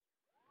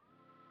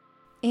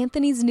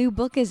Anthony's new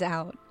book is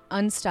out,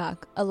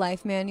 Unstuck, a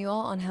life manual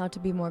on how to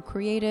be more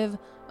creative,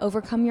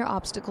 overcome your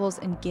obstacles,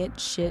 and get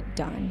shit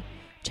done.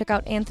 Check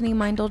out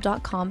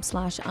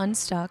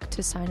anthonymeindl.com/unstuck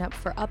to sign up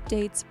for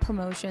updates,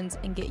 promotions,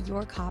 and get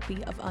your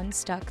copy of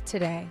Unstuck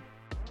today.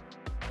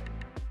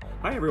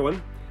 Hi,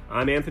 everyone.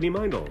 I'm Anthony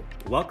Meindl.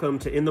 Welcome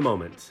to In the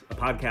Moment, a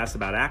podcast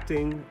about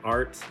acting,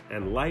 art,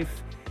 and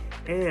life,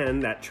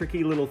 and that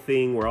tricky little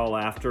thing we're all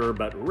after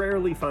but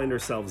rarely find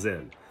ourselves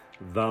in,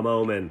 the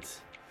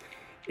moment.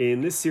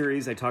 In this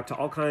series, I talk to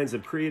all kinds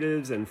of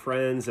creatives and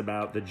friends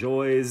about the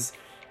joys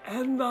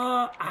and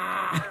the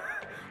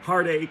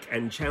heartache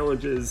and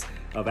challenges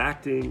of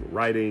acting,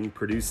 writing,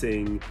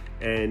 producing,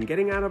 and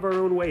getting out of our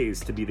own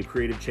ways to be the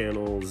creative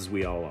channels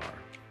we all are.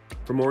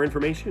 For more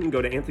information,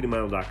 go to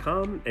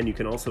anthonymeindl.com, and you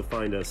can also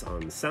find us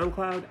on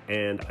SoundCloud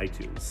and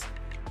iTunes.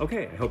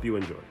 Okay, I hope you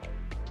enjoy.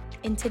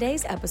 In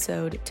today's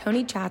episode,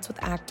 Tony chats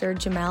with actor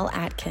Jimel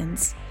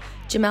Atkins.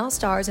 Jimel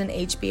stars in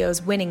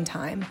HBO's Winning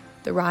Time,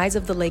 the rise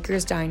of the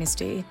Lakers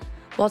Dynasty.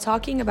 While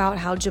talking about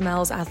how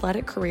Jimel's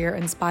athletic career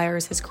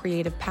inspires his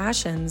creative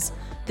passions,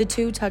 the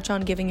two touch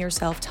on giving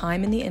yourself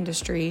time in the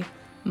industry,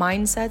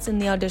 mindsets in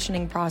the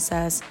auditioning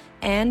process,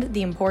 and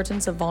the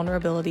importance of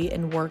vulnerability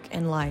in work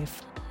and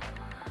life.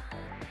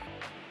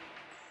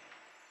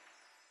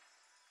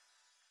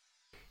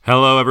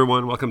 Hello,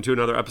 everyone. Welcome to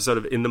another episode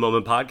of In the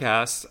Moment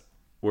podcast.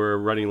 We're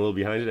running a little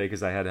behind today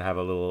because I had to have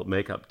a little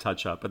makeup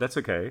touch up, but that's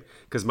okay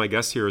because my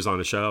guest here is on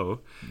a show,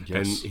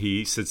 and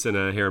he sits in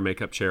a hair and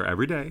makeup chair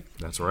every day.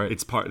 That's right.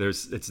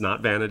 It's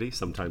not vanity.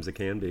 Sometimes it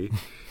can be.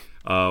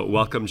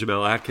 Welcome,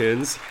 Jimel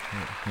Atkins.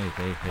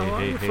 Hey,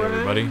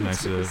 everybody.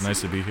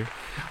 Nice to be here.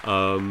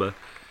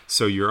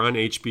 So you're on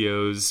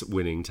HBO's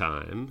Winning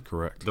Time.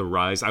 Correct. The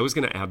rise. I was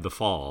going to add The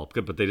Fall,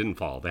 but they didn't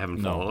fall. They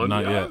haven't fallen.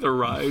 Not yet. The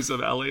rise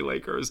of LA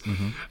Lakers.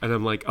 Mm-hmm. And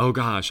I'm like, oh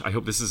gosh, I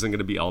hope this isn't going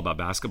to be all about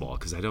basketball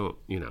because I don't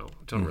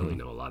really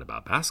know a lot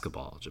about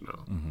basketball,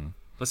 Jimel. Mm-hmm.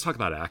 Let's talk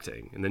about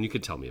acting, and then you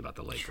could tell me about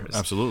the Lakers. Sure.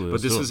 Absolutely.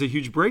 But this was a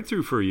huge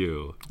breakthrough for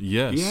you.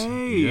 Yes.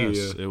 Yay.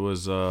 Yes. It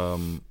was.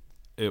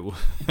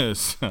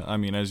 I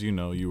mean, as you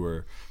know, you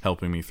were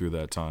helping me through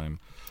that time.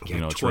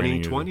 Yeah,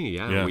 2020.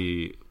 Yeah.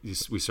 We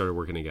started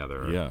working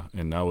together. Yeah,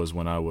 and that was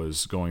when I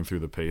was going through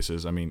the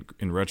paces. I mean,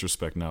 in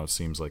retrospect, now it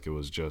seems like it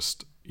was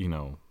just,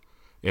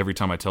 every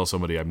time I tell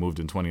somebody I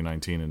moved in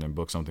 2019 and then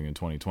booked something in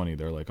 2020,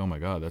 they're like, "Oh my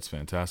God, that's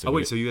fantastic." Oh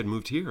wait, so you had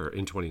moved here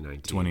in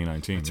 2019?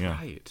 2019, that's yeah,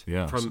 right.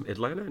 Yeah, from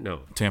Atlanta?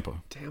 No,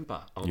 Tampa.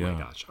 Oh my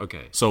gosh.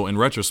 Okay. So in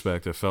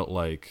retrospect, it felt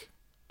like.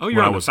 Oh,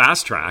 you're on the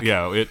fast track.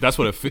 Yeah, that's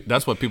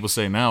what people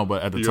say now.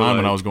 But at the time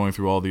when I was going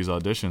through all these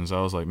auditions,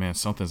 I was like, man,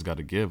 something's got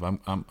to give. I'm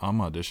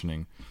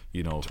auditioning.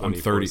 I'm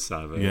 30.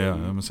 Yeah, you know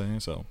what I'm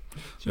saying. So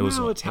it was.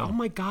 Oh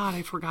my God,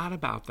 I forgot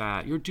about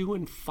that. You're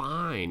doing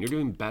fine. You're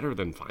doing better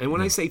than fine. And when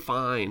I say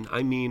fine,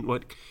 I mean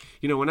what.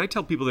 When I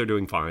tell people they're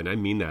doing fine, I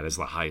mean that as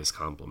the highest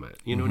compliment.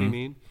 You know what I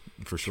mean?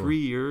 For sure. 3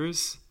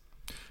 years.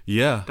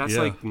 Yeah, that's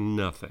like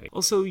nothing.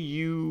 Also,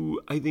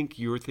 I think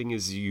your thing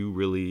is you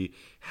really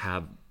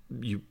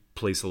you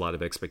place a lot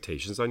of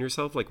expectations on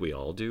yourself like we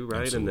all do,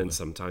 right? Absolutely. And then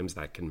sometimes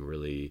that can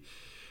really,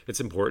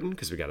 it's important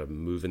because we got to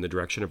move in the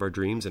direction of our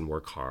dreams and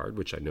work hard,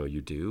 which I know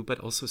you do,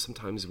 but also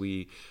sometimes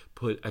we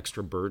put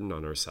extra burden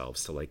on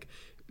ourselves to like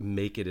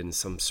make it in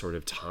some sort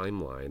of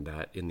timeline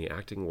that in the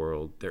acting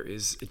world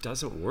it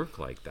doesn't work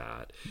like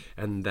that.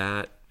 And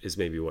that is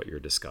maybe what you're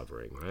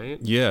discovering,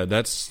 right? Yeah,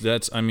 that's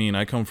I mean,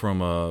 I come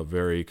from a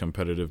very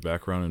competitive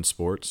background in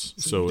sports.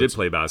 So you did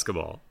play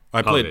basketball.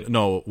 I played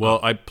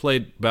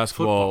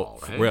basketball. Football,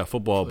 right? Yeah,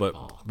 football, but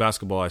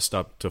basketball I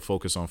stopped to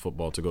focus on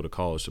football to go to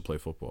college to play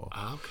football.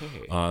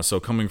 Okay. So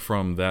coming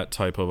from that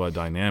type of a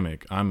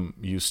dynamic, I'm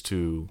used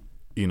to,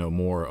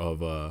 more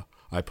of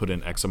I put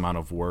in X amount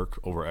of work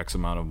over X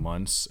amount of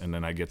months, and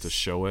then I get to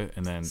show it,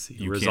 and then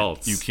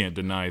you can't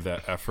deny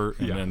that effort,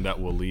 and then that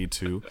will lead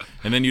to,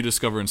 and then you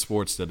discover in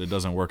sports that it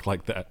doesn't work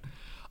like that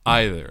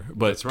either.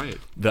 But that's right.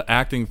 The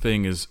acting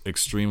thing is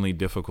extremely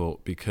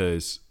difficult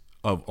because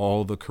of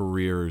all the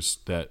careers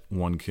that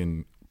one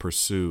can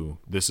pursue,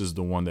 this is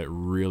the one that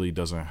really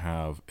doesn't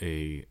have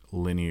a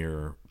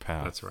linear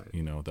path. That's right.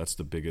 That's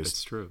the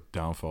biggest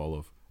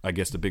downfall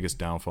the biggest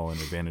downfall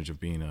and advantage of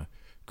being a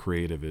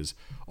creative is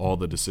all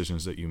the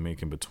decisions that you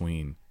make in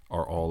between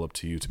are all up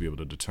to you to be able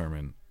to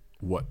determine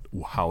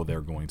how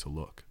they're going to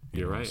look.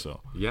 You're right. So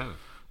yeah.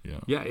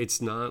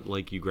 It's not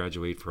like you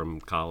graduate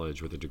from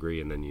college with a degree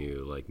and then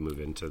you like move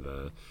into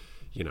the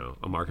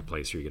a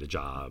marketplace or you get a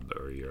job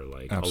or you're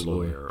like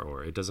Absolutely. a lawyer,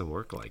 or it doesn't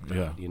work like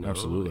that. Yeah,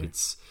 absolutely.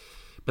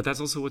 But that's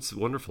also what's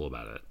wonderful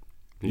about it.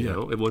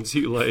 And once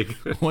you it's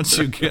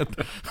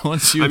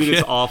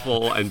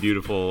awful and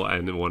beautiful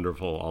and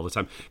wonderful all the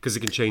time because it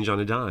can change on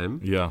a dime.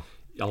 Yeah.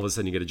 All of a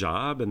sudden you get a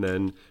job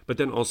but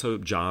then also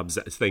jobs.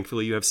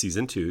 Thankfully you have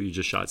season 2. You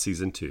just shot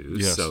season 2.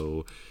 Yes.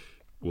 So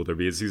will there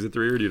be a season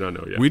 3 or do you not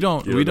know yet? We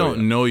don't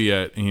know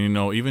yet. And,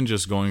 even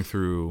just going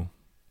through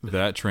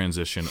that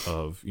transition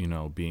of,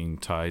 being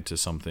tied to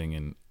something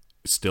and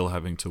still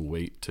having to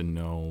wait to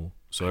know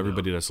So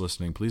everybody that's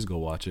listening, please go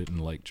watch it and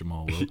like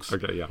Jimel Wilkes.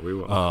 Okay, yeah, we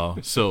will.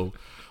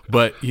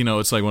 But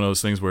it's like one of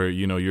those things where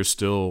you're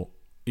still,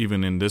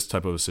 even in this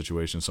type of a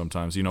situation,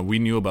 sometimes we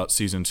knew about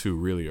season 2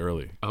 really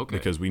early. Okay.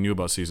 Because we knew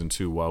about season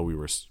 2 while we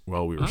were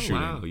shooting.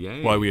 Wow,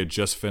 yay. While we had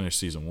just finished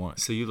season 1.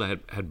 So you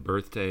had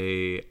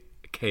birthday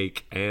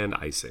cake and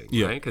icing,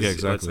 yeah, right? Yeah,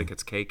 exactly. It's like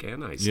it's cake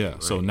and icing. Yeah.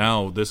 Right? So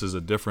now this is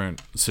a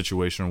different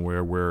situation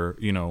where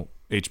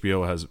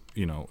HBO has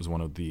is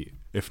one of the,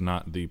 if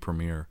not the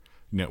premier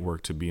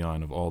network to be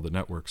on of all the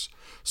networks.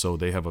 So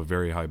they have a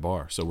very high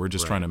bar. So we're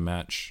just trying to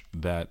match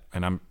that,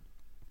 and I'm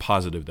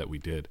positive that we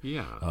did.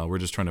 Yeah. We're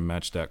just trying to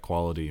match that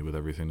quality with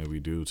everything that we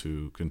do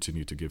to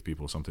continue to give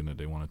people something that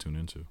they want to tune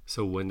into.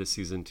 So when does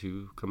season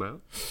 2 come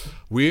out?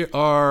 We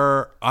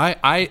are.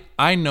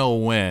 I know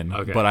when,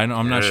 okay. but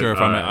I'm not sure if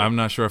I'm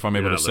not sure if I'm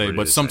able to say.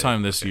 But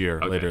sometime this year,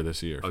 okay. later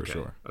this year, for okay.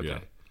 sure. Okay. Yeah.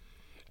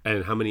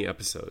 And how many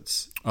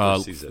episodes per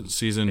season?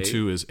 Season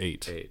 2 is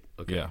 8. 8.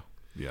 Okay. Yeah.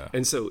 Yeah.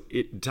 And so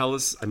tell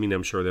us, I mean,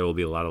 I'm sure there will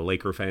be a lot of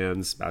Laker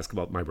fans,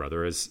 basketball. My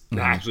brother is.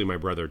 Actually, my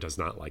brother does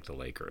not like the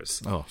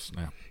Lakers. Oh,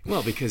 snap.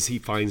 Well, because he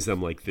finds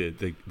them like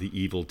the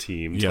evil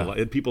team.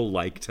 Yeah. People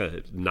like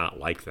to not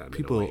like them.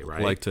 People in a way,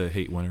 right? like to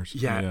hate winners.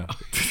 Yeah.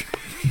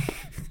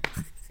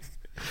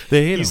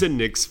 They hate He's him. a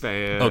Knicks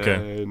fan.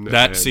 Okay.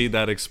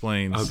 That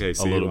explains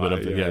a little bit of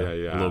a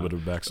little bit of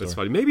backstory. That's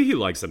funny. Maybe he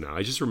likes them now.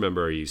 I just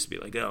remember he used to be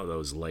like, oh,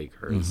 those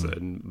Lakers.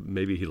 And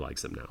maybe he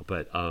likes them now.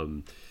 But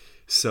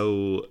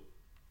so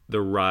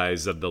the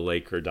rise of the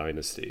Laker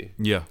Dynasty.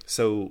 Yeah.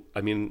 So,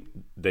 I mean,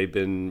 they've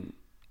been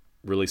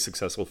really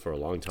successful for a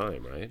long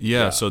time, right?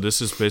 Yeah, so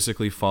this is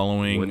basically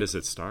following... When does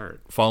it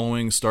start?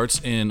 Starts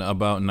in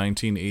about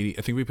 1980.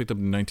 I think we picked up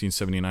in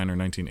 1979 or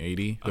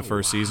 1980, the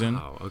first season.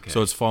 Okay.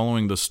 So it's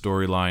following the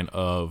storyline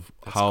of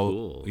That's how...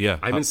 cool. Yeah.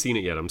 I haven't seen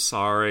it yet. I'm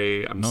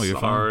sorry. You're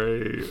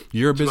sorry. Fine.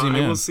 You're a busy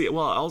man. I will see it.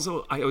 Well,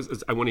 also, I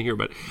want to hear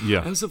about it.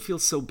 Yeah. I also feel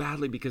so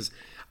badly because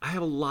I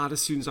have a lot of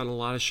students on a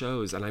lot of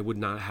shows, and I would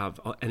not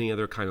have any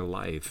other kind of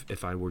life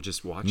if I were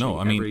just watching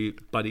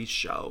everybody's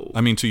show.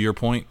 I mean, to your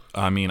point,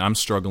 I'm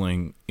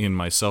struggling in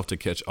myself to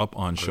catch up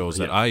on shows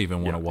that I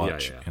even want to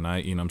watch. Yeah. And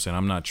I'm saying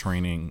I'm not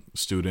training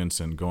students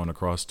and going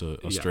across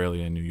to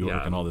Australia and New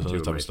York and all this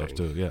other type of stuff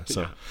too. Yeah.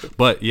 So,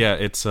 but yeah,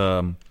 it's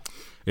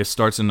it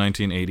starts in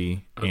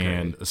 1980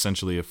 and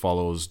essentially it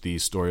follows the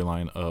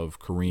storyline of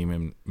Kareem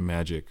and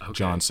Magic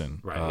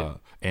Johnson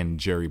and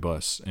Jerry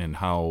Buss and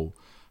how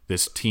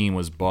this team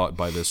was bought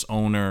by this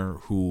owner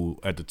who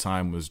at the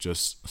time was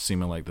just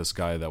seeming like this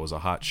guy that was a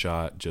hot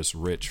shot, just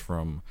rich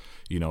from,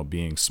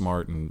 being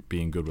smart and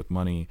being good with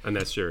money. And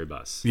that's Jerry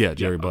Buss. Yeah,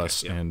 Jerry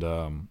Buss. And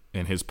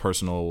his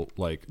personal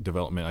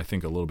development, I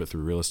think a little bit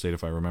through real estate,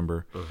 if I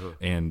remember,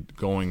 and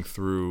going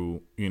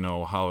through,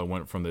 how it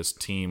went from this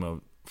team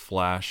of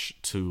flash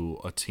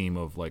to a team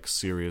of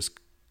serious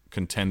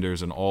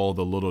contenders and all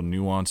the little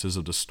nuances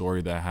of the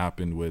story that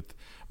happened with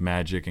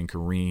Magic and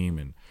Kareem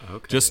and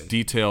just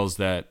details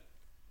that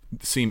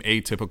seem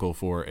atypical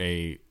for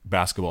a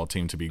basketball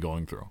team to be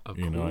going through.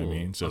 You know what I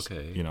mean? Just,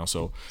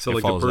 so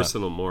like the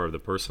personal, more of the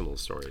personal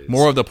stories.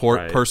 More of the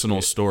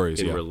personal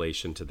stories in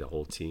relation to the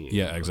whole team.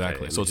 Yeah,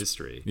 exactly. So it's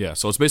history. Yeah,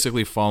 so it's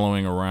basically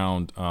following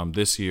around.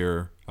 This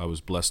year, I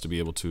was blessed to be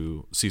able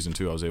to, season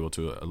 2, I was able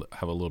to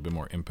have a little bit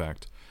more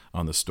impact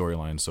on the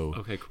storyline.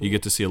 So you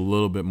get to see a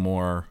little bit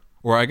more,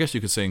 or I guess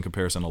you could say in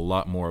comparison, a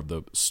lot more of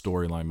the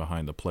storyline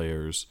behind the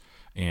players.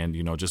 And,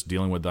 just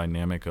dealing with the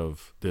dynamic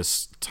of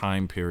this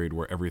time period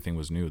where everything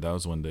was new. That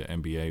was when the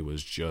NBA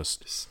was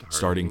just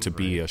starting to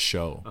be a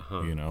show,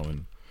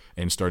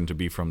 and starting to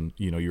be from,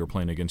 you were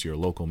playing against your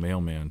local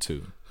mailman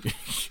to,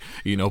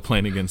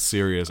 playing against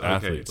serious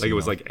athletes. It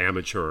was like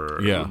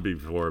amateur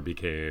before it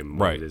became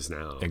what it is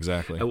now.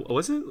 Exactly.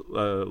 Wasn't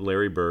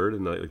Larry Bird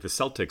and the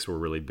Celtics were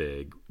really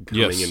big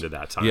coming into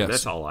that time? Yes.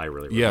 That's all I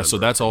really remember. Yeah, so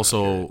that's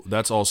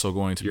also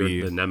going to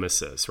be the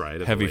nemesis, right?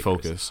 Heavy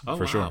focus,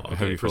 for sure. Okay,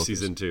 heavy for focus.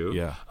 season 2?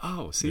 Yeah.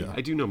 Oh, see, I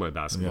do know my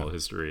basketball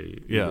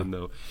history. Yeah. Even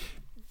though,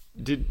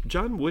 did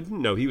John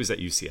Wooden? No, he was at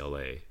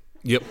UCLA.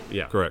 Yep.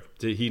 Yeah. Correct.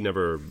 He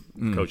never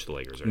coached the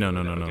Lakers, or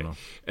No.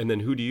 And then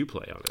who do you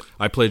play on it?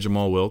 I play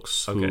Jimel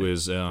Wilkes, who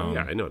is...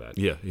 I know that.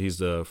 Yeah, he's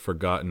the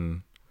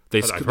forgotten...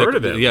 I've heard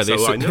of him, yeah,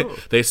 I know.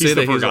 They say he's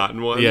that the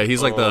forgotten one. Yeah,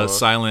 he's like the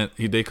silent...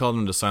 They called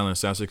him the silent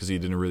assassin because he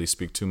didn't really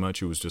speak too much.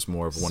 He was just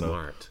more of one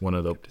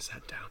of the... Kept his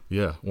head down.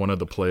 Yeah, one of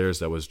the players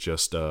that was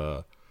just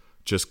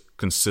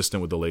consistent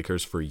with the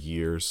Lakers for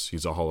years.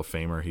 He's a Hall of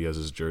Famer. He has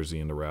his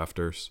jersey in the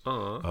rafters.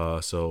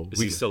 So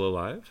is he still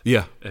alive?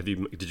 Yeah. Did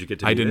you get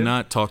to? I did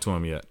not talk to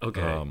him yet.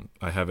 Okay.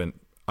 I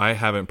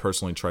haven't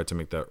personally tried to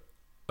make that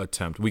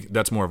attempt.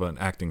 That's more of an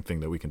acting thing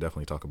that we can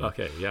definitely talk about.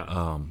 Okay.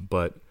 Yeah.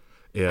 But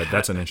yeah,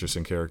 that's an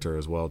interesting character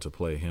as well to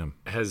play him.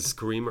 Has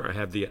Kareem or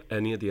have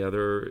any of the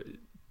other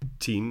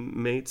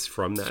teammates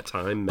from that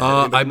time met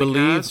I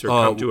believe or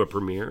come to a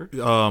premiere?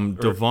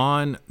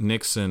 Devon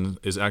Nixon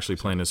is actually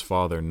playing his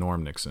father,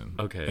 Norm Nixon.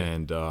 Okay.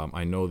 And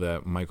I know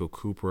that Michael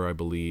Cooper, I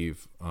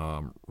believe,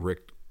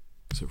 Rick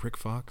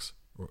Fox?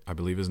 I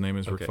believe his name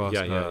is Rick Fox.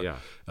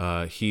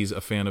 Yeah. He's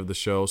a fan of the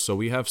show. So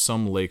we have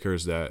some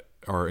Lakers that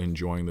are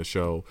enjoying the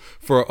show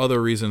for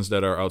other reasons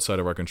that are outside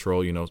of our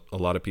control. You know, a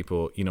lot of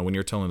people, you know, when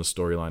you're telling the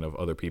storyline of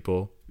other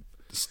people,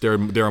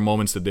 there are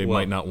moments that they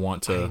might not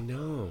want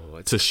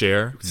to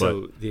share.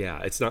 So yeah,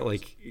 it's not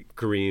like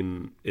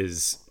Kareem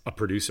is a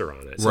producer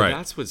on it. So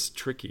that's what's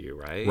tricky,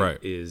 right? Right.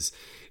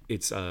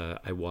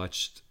 I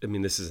watched. I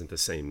mean, this isn't the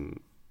same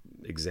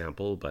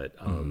example, but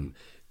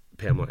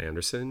Pamela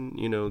Anderson,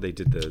 you know, they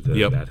did that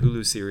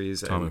Hulu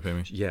series. Tom and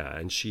Pammy. Yeah,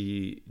 and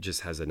she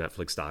just has a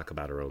Netflix doc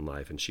about her own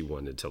life, and she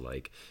wanted to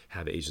like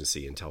have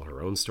agency and tell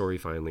her own story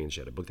finally, and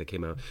she had a book that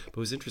came out. But it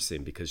was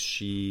interesting because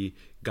she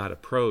got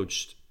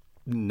approached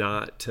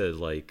not to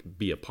like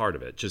be a part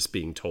of it, just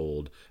being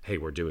told, hey,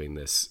 we're doing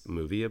this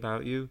movie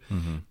about you.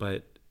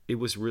 But it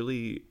was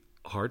really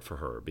hard for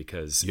her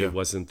because it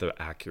wasn't the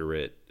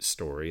accurate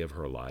story of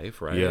her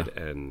life, right?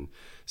 And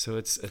so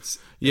it's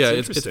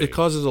it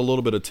causes a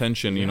little bit of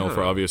tension, you know,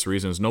 for obvious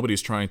reasons.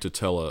 Nobody's trying to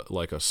tell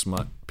a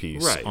smut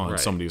piece on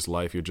somebody's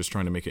life. You're just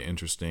trying to make it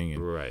interesting,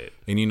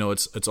 and you know,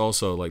 it's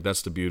also like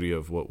that's the beauty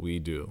of what we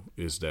do,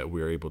 is that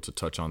we're able to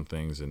touch on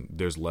things, and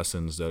there's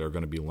lessons that are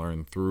going to be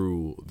learned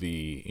through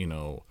the, you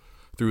know,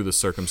 through the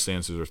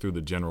circumstances or through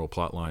the general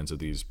plot lines of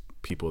these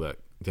people that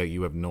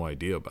you have no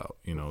idea about.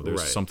 You know,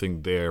 there's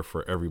something there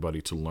for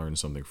everybody to learn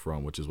something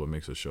from, which is what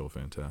makes a show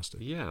fantastic.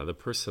 Yeah, the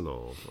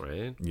personal,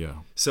 right? Yeah.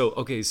 So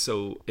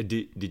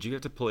did you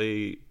have to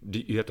play?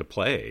 You have to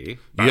play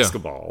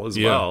basketball as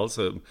well?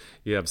 So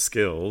you have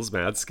skills,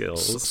 mad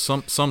skills.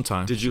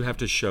 Sometimes. Did you have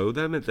to show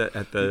them at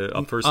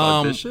the first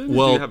audition?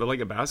 Well, did you have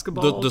like a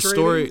basketball? The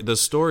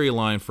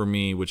storyline for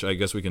me, which I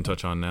guess we can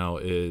touch on now,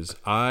 is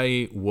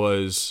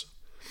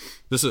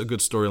this is a good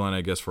storyline, I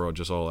guess, for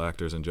just all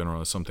actors in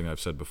general. It's something I've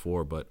said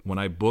before. But when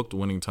I booked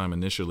Winning Time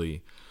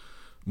initially,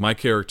 my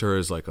character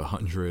is like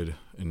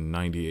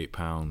 198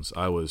 pounds.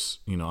 I was,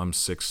 you know, I'm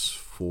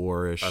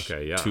 6'4"-ish,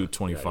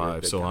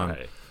 225.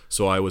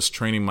 So I was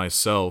training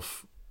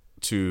myself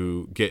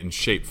to get in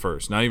shape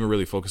first. Not even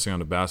really focusing on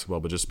the basketball,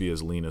 but just be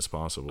as lean as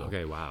possible.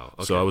 Okay, wow.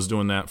 Okay. So I was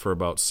doing that for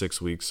about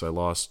 6 weeks. I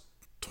lost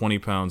 20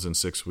 pounds in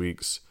 6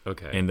 weeks.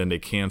 Okay. And then they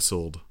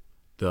canceled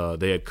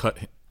they had cut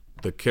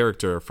the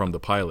character from the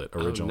pilot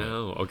originally.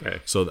 Oh no, okay.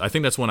 So I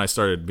think that's when I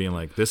started being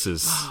like, this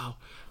is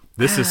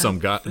some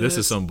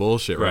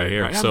bullshit right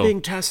here. Right. I'm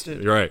being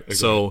tested. Right. Okay.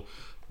 So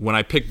when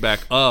I picked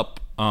back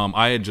up,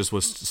 I had just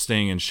was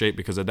staying in shape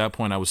because at that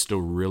point I was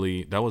still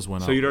really. That was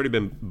when. So you'd already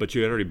been, but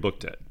you had already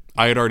booked it.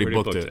 I had already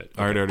booked it. Okay.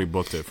 I had already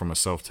booked it from a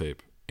self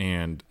tape,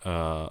 and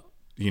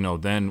you know,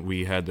 then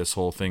we had this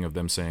whole thing of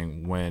them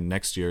saying when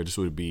next year, this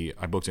would be,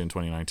 I booked it in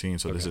 2019,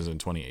 so this is in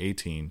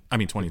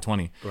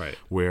 2020, right?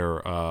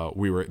 Where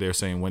they're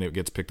saying when it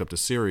gets picked up to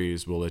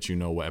series, we'll let you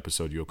know what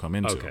episode you'll come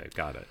into. Okay,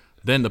 got it.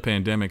 Then the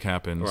pandemic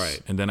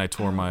happens, and then I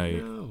tore my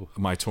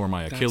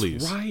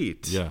Achilles. That's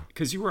right. Yeah,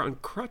 because you were on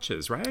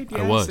crutches, right? Yes,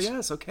 I was.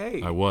 Yes,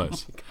 okay. I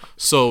was.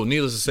 So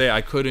needless to say,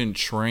 I couldn't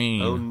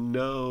train. Oh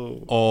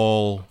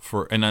no.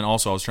 And then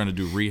also I was trying to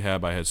do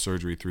rehab. I had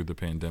surgery through the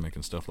pandemic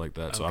and stuff like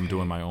that. So I'm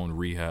doing my own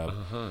rehab.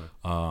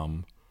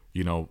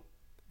 You know,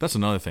 that's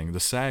another thing. The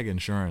SAG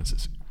insurance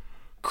is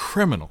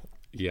criminal.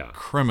 Yeah.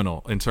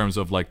 Criminal in terms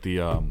of like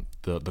the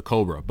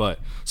Cobra. But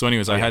so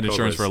anyways, I had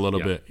insurance for a little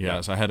bit.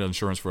 Yeah. So I had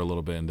insurance for a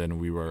little bit, and then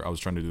I was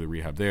trying to do the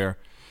rehab there.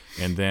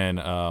 And then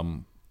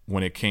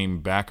when it came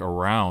back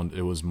around,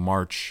 it was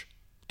March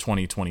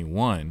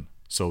 2021.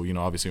 So, you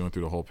know, obviously I went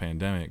through the whole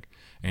pandemic,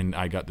 and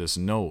I got this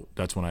note.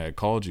 That's when I had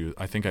called you.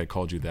 I think I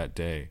called you that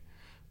day,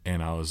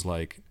 and I was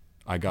like,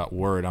 I got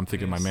word. I'm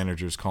thinking my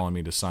manager's calling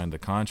me to sign the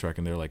contract,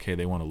 and they're like, hey,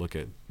 they want to look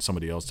at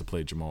somebody else to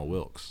play Jamal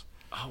Wilkes.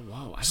 Oh,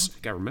 wow. I don't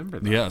think I remember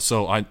that. Yeah,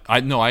 so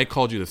I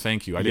called you to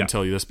thank you. I didn't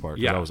tell you this part.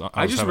 Yeah,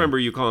 I just remember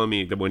you calling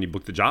me when you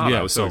booked the job. Yeah,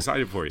 I was so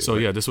excited for you. So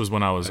yeah, this was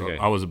when I was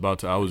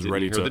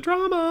ready to the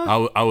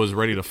drama. I was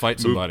ready to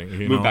fight somebody.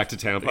 Move back to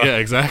Tampa. Yeah,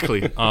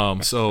 exactly.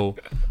 So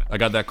I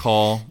got that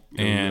call,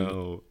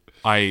 and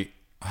I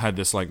had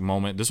this like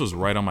moment. This was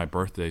right on my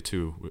birthday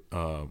too,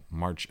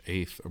 March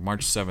 8th or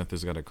March 7th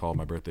is got a call.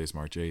 My birthday is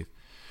March 8th,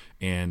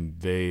 and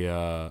they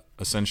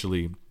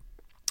essentially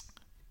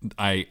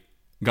I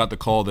got the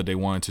call that they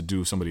wanted to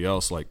do somebody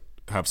else, like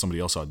have somebody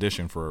else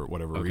audition for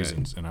whatever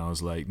reasons. And I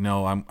was like,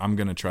 no, I'm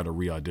going to try to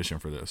re-audition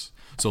for this.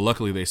 So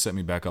luckily they set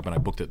me back up, and I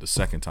booked it the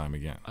second time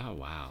again. Oh,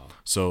 wow.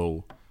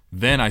 So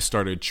then I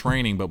started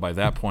training, but by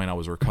that point I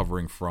was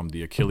recovering from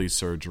the Achilles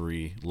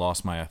surgery,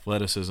 lost my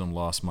athleticism,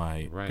 lost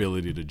my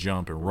ability to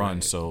jump and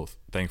run. So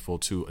thankful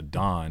to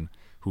Adon,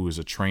 who is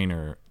a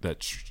trainer that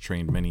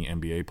trained many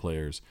NBA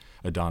players,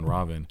 Adon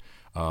Ravin.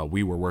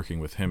 We were working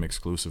with him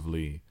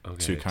exclusively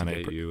to kind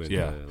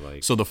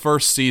of So the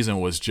first season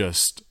was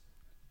just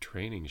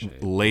training shape,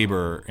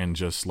 labor, and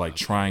just like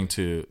trying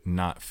to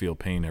not feel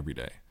pain every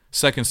day.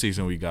 Second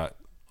season we got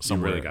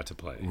somewhere. You really got to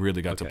play.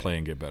 Really got to play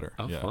and get better.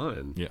 Oh,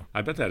 fun. Yeah.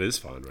 I bet that is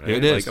fun, right?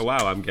 It is. Like,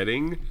 wow, I'm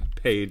getting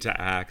paid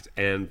to act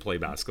and play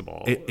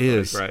basketball. It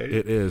is. Right?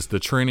 It is. The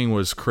training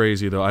was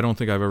crazy, though. I don't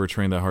think I've ever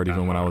trained that hard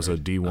even when I was a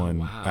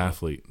D1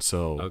 athlete.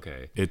 So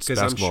it's because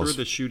I'm sure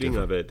the shooting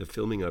of it, the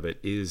filming of it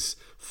is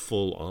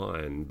full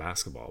on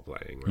basketball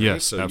playing, right?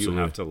 Yes, so absolutely.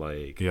 You have to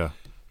like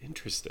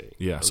Interesting.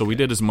 Yeah. Okay. So we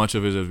did as much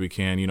of it as we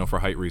can. You know, for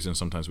height reasons,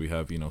 sometimes we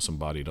have, you know, some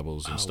body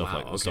doubles and stuff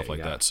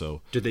like that.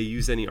 So did they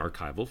use any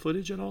archival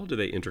footage at all? Did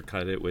they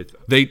intercut it with?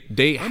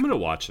 They. I'm gonna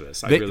watch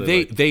this.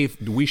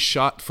 We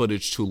shot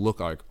footage to look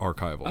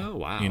archival. Oh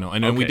wow. You know,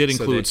 and then we did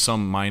include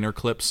some minor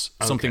clips,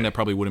 something that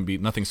probably wouldn't be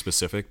nothing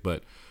specific,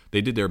 but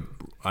they did their.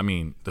 I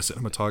mean, the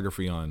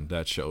cinematography on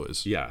that show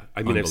is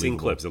I've seen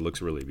clips. It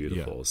looks really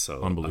beautiful. Yeah,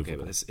 so unbelievable. Okay,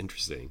 but that's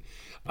interesting.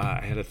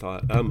 I had a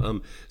thought.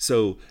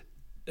 So.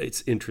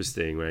 It's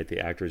interesting, right? The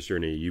actor's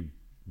journey. You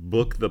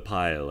book the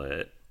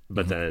pilot,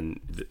 but then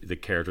the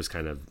character's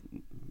kind of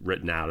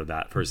written out of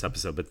that first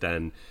episode. But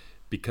then,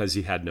 because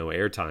you had no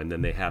airtime,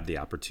 then they have the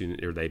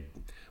opportunity, or they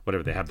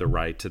have the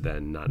right to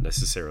then not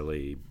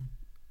necessarily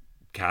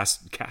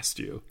cast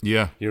you.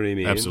 Yeah, you know what I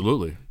mean?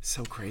 Absolutely.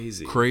 So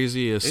crazy.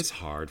 Craziest. It's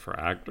hard for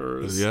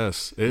actors.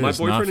 Yes, my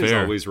boyfriend is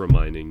always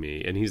reminding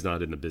me, and he's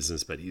not in the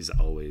business, but he's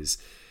always.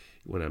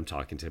 When I'm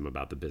talking to him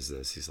about the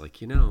business, he's like,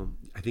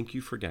 I think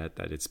you forget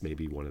that it's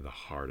maybe one of the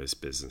hardest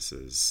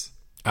businesses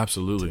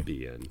absolutely to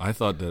be in. I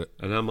thought that,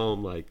 and I'm all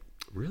like,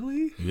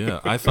 really? Yeah,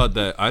 I thought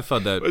that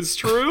it's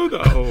true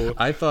though.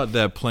 I thought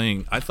that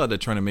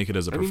trying to make it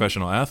as a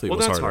professional athlete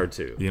was hard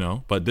too. You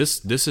know, but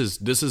this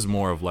is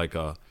more of like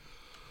a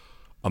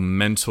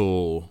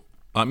mental.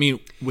 I mean,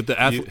 with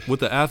the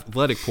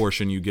athletic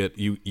portion,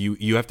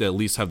 you have to at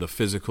least have the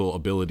physical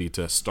ability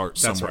to start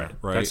somewhere,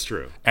 right? That's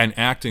true. And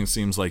acting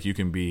seems like you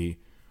can be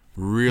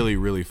really,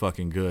 really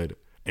fucking good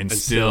and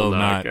still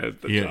not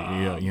get the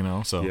job. Yeah, you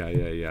know. So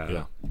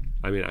yeah.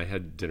 I mean, I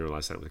had dinner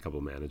last night with a couple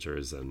of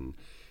managers, and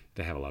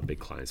they have a lot of big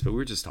clients, but we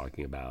were just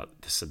talking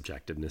about the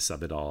subjectiveness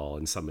of it all,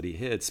 and somebody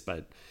hits,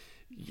 but.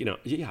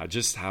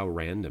 Just how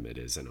random it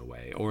is in a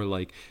way, or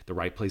like the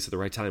right place at the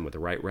right time with the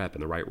right rep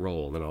and the right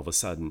role, and then all of a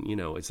sudden,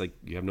 it's like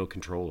you have no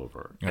control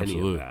over any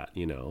of that,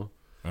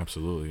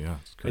 Absolutely, yeah.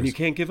 And you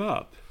can't give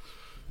up.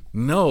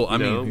 No,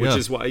 which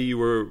is why you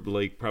were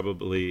like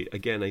probably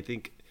again. I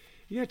think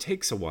it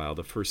takes a while.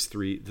 The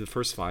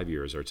first 5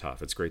 years are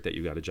tough. It's great that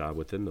you got a job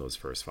within those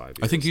first 5 years.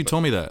 I think you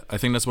told me that. I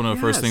think that's one of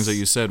the first things that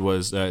you said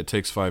was that it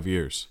takes 5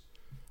 years.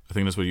 I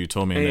think that's what you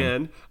told me.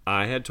 And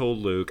I had told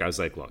Luke, I was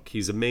like, look,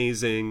 he's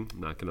amazing. I'm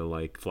not going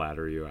to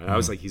flatter you. I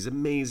was like, he's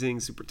amazing,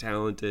 super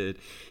talented.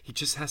 He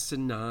just has to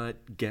not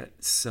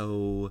get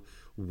so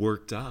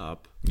worked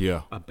up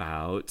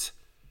about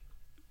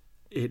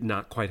it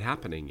not quite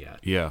happening yet.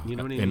 Yeah. You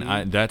know what I mean?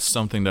 And that's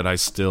something that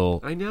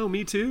I know,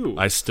 me too.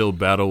 I still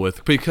battle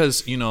with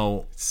because,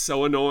 it's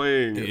so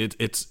annoying.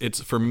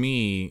 It's for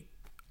me,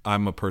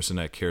 I'm a person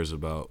that cares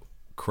about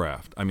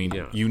craft. I mean,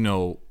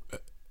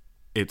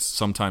 it's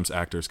sometimes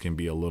actors can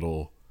be a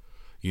little,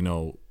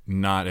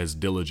 not as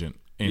diligent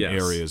in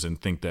areas and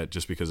think that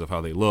just because of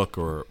how they look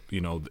or,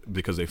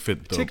 because they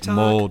fit the TikTok.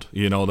 mold,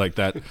 like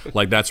that,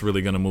 that's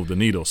really going to move the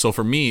needle. So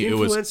for me,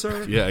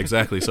 Influencer. it was,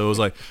 exactly. So it was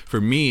like,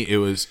 for me, it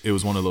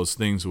was one of those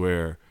things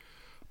where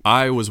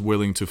I was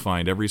willing to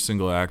find every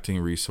single acting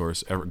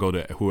resource, go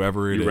to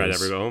whoever it is. You read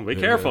everyone. Be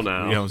careful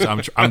now.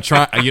 I'm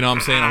trying,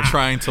 I'm saying I'm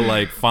trying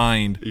to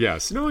find.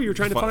 Yes. No, you're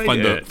trying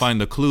to find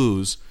the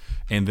clues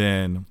and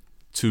then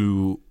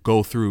to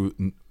go through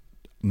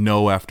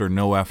no after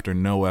no after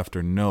no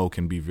after no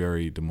can be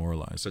very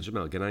demoralizing. So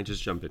Jimel, can I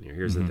just jump in here?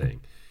 Here's the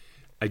thing.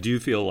 I do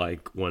feel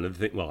like one of the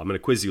things, well, I'm going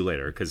to quiz you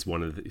later because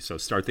so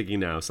start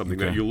thinking now, something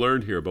that you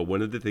learned here, but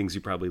one of the things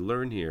you probably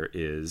learned here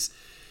is,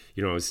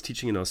 I was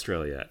teaching in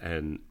Australia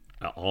and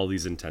all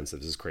these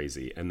intensives is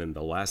crazy. And then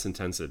the last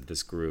intensive,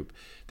 this group,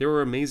 they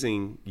were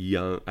amazing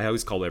young. I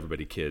always call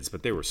everybody kids,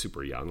 but they were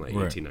super young, like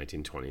 18,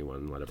 19,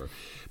 21, whatever.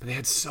 But they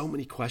had so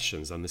many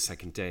questions on the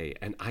second day.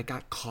 And I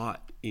got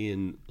caught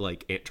in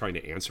trying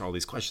to answer all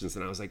these questions.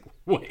 And I was like,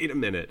 wait a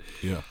minute.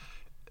 Yeah.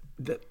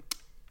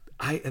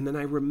 And then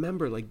I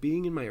remember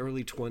being in my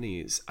early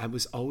 20s, I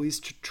was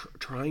always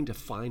trying to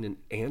find an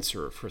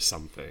answer for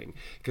something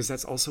because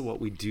that's also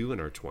what we do in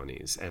our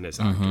 20s and as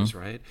actors,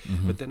 right?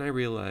 Mm-hmm. But then I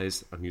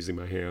realized, I'm using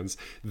my hands,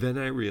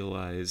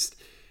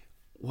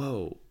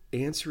 whoa,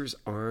 answers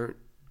aren't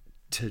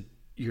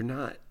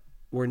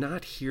we're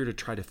not here to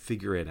try to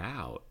figure it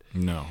out.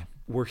 No.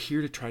 We're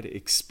here to try to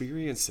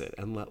experience it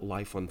and let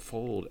life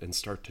unfold and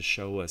start to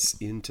show us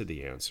into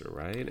the answer,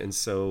 right? And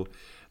so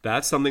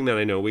that's something that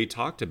I know we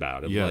talked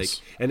about.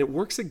 And it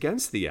works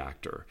against the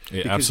actor.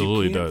 It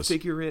absolutely you can't does.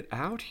 Figure it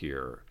out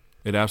here.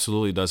 It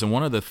absolutely does. And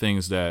one of the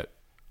things there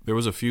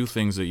was a few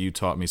things that you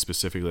taught me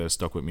specifically that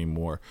stuck with me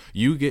more.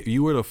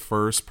 You were the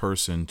first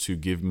person to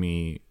give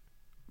me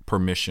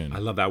permission. I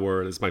love that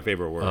word. It's my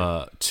favorite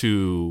word.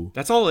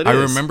 That's all it is. I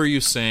remember you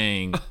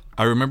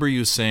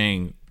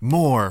saying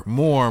more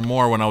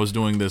when I was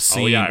doing this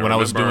scene. I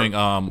was doing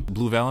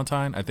Blue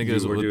Valentine. I think it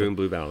was. You were doing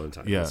Blue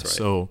Valentine. Yeah. That's right.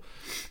 So,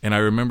 and I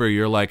remember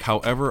you're like,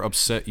 however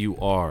upset you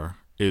are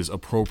is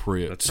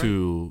appropriate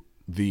to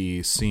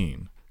the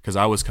scene. Because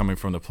I was coming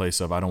from the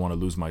place of I don't want to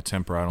lose my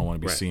temper. I don't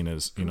want to be seen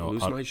as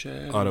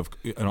out of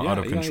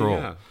control.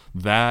 Yeah.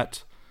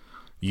 That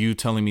you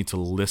telling me to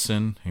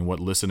listen and what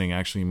listening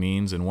actually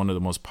means, and one of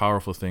the most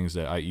powerful things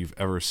that you've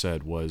ever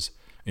said was,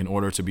 in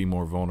order to be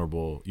more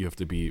vulnerable, you have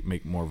to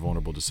make more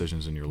vulnerable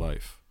decisions in your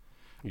life.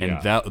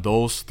 And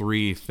those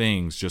three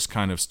things just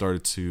kind of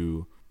started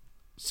to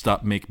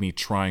make me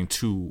trying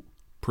to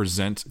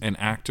present an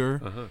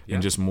actor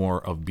and just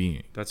more of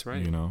being. That's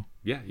right. You know?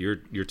 Yeah,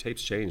 your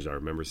tapes changed. I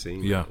remember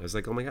seeing that. I was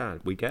like, oh my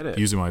God, we get it.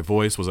 Using my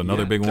voice was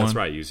another big one. That's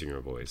right, using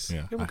your voice.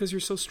 Yeah, because you're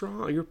so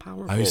strong. You're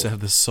powerful. I used to have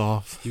this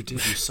soft. You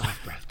did. You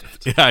soft breathed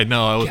it. Yeah, I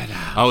know.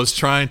 I was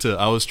trying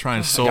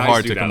so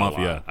hard to come off.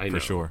 Yeah, for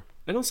sure.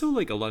 And also,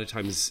 like, a lot of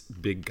times,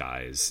 big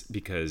guys,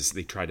 because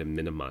they try to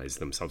minimize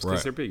themselves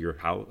because they're big. You're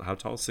how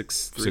tall?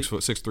 6'3"?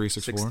 6'3",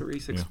 6'4".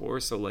 6'3",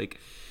 6'4". So, like,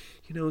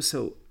 you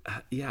know,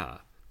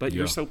 But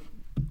you're so,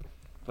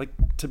 like,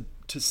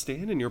 to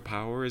stand in your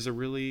power is a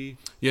really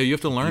you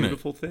have to learn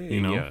beautiful thing. You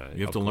know,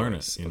 you have to learn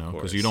it. You know,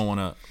 because you don't want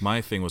to.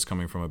 My thing was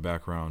coming from a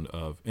background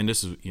of, and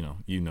this is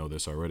you know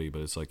this already,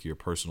 but it's like your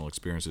personal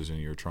experiences and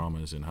your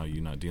traumas and how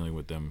you're not dealing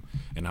with them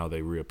and how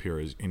they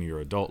reappear in your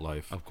adult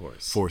life. Of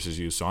course, forces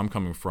you. So I'm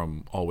coming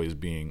from always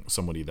being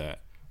somebody that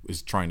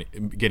is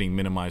getting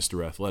minimized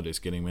through athletics,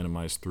 getting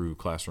minimized through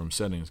classroom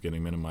settings,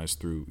 getting minimized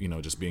through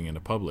just being in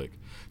the public.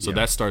 So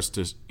that starts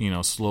to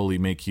slowly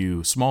make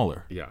you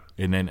smaller. Yeah,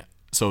 and then.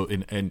 So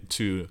and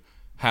to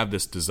have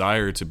this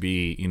desire to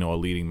be a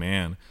leading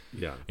man,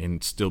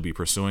 and still be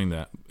pursuing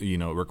that,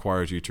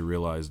 requires you to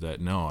realize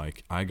that no,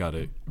 I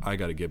gotta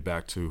get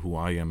back to who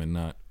I am and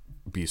not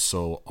be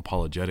so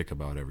apologetic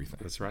about everything.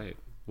 That's right.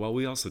 Well,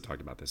 we also talked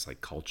about this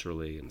like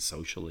culturally and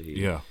socially.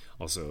 Yeah.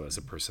 Also as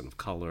a person of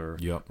color.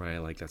 Yep. Right.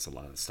 Like that's a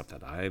lot of stuff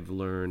that I've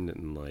learned,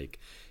 and like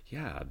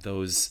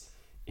those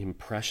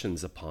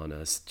impressions upon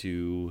us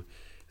do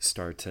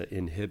start to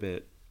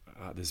inhibit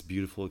this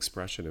beautiful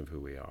expression of who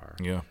we are.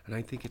 Yeah. And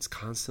I think it's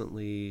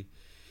constantly,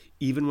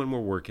 even when we're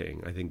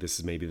working, I think this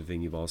is maybe the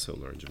thing you've also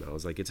learned, Jimel,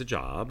 is like it's a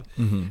job,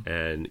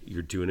 and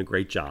you're doing a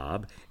great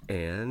job,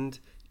 and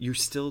you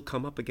still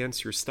come up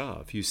against your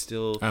stuff. You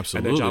still,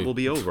 absolutely, and the job will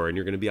be over, and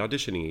you're going to be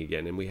auditioning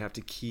again, and we have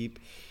to you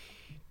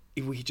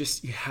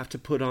have to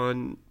put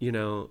on,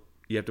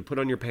 you have to put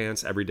on your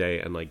pants every day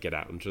and like get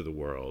out into the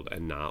world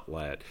and not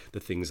let the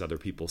things other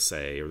people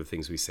say or the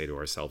things we say to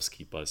ourselves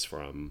keep us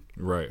from,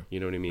 you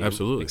know what I mean?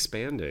 Absolutely.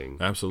 Expanding.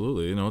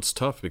 Absolutely. It's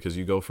tough because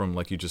you go from,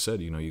 like you just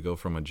said, you go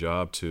from a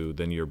job to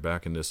then you're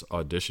back in this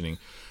auditioning.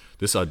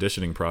 This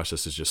auditioning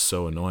process is just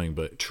so annoying,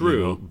 but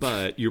true.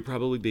 But you're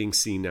probably being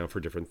seen now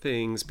for different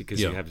things because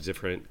you have a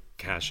different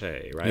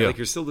cachet, right? Yeah. Like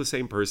you're still the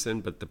same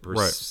person, but the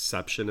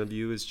perception of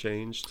you has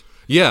changed.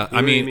 Yeah,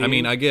 I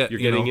mean, I get you're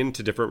getting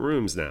into different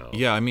rooms now.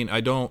 Yeah, I mean, I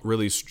don't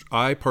really.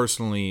 I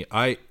personally,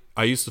 I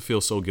used to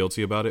feel so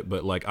guilty about it,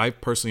 but like I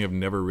personally have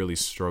never really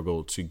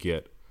struggled to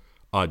get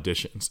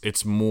auditions.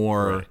 It's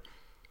more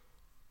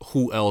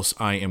who else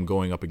I am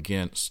going up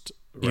against.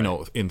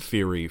 In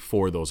theory,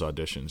 for those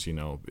auditions,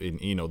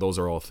 those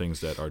are all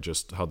things that are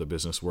just how the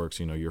business works.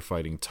 You're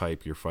fighting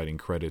type, you're fighting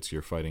credits,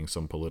 you're fighting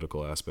some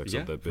political aspects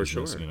of that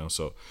business. For sure.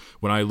 So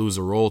when I lose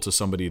a role to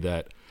somebody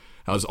that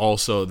I was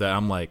also that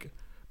I'm like.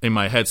 In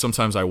my head,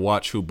 sometimes I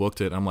watch who booked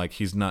it. I'm like,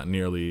 he's not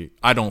nearly.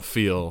 I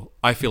feel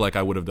like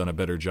I would have done a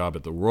better job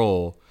at the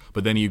role.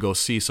 But then you go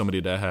see somebody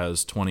that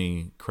has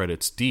 20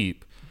 credits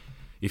deep.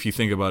 If you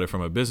think about it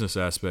from a business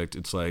aspect,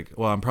 it's like,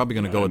 well, I'm probably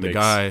going to go with the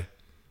guy.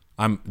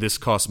 This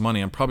costs money.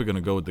 I'm probably going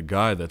to go with the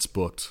guy that's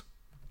booked.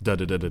 Da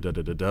da da da da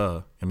da da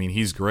da. I mean,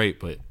 he's great,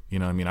 but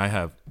I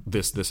have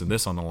this, and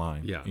this on the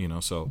line. Yeah.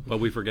 So. But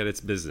we forget it's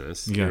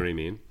business. You know what I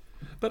mean?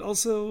 But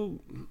also,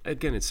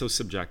 again, it's so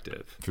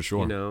subjective. For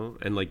sure.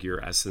 And like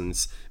your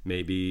essence,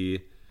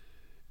 maybe.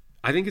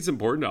 I think it's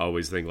important to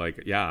always think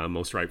like, I'm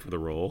most right for the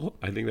role.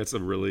 I think that's a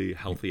really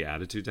healthy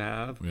attitude to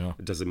have. Yeah.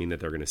 It doesn't mean that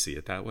they're going to see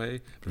it that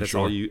way. But that's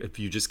all if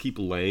you just keep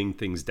laying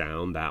things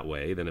down that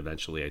way, then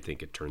eventually I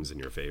think it turns in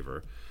your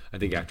favor. I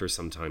think actors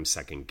sometimes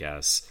second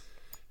guess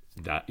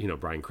that,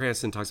 Bryan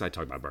Cranston I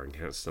talk about Bryan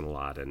Cranston a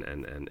lot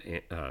and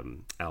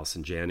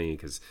Allison Janney,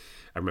 because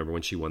I remember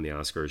when she won the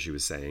Oscar, she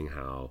was saying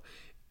how,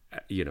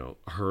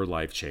 her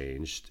life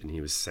changed, and he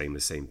was saying the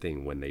same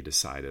thing when they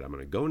decided, I'm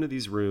going to go into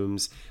these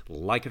rooms,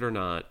 like it or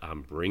not,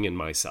 I'm bringing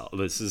myself.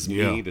 This is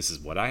me. This is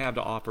what I have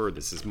to offer.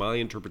 This is my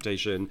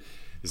interpretation.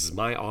 This is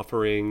my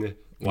offering,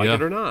 like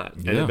it or not.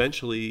 And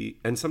eventually,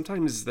 and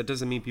sometimes that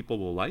doesn't mean people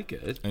will like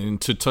it.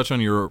 And to touch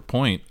on your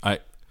point, I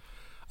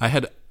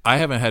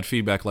haven't had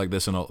feedback like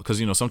this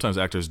because sometimes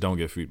actors don't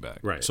get feedback.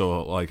 Right.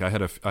 So like I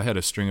had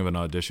a string of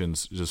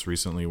auditions just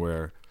recently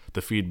where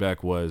the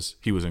feedback was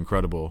he was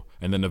incredible,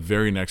 and then the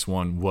very next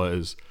one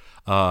was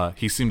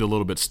he seemed a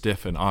little bit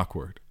stiff and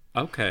awkward.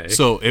 Okay.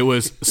 So it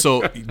was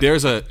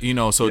there's a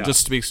it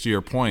just speaks to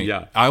your point.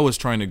 Yeah. I was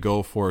trying to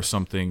go for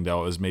something that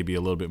was maybe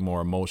a little bit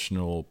more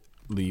emotionally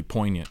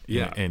poignant.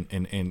 Yeah.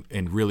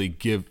 And really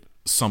give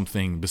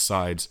something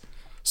besides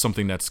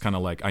something that's kind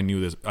of like I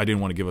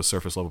didn't want to give a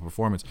surface level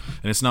performance,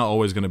 and it's not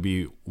always going to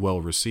be well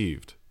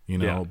received,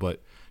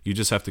 but you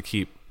just have to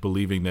keep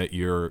believing that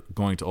you're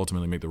going to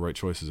ultimately make the right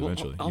choices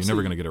eventually. Also, you're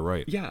never going to get it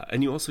right. Yeah,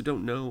 and you also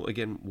don't know,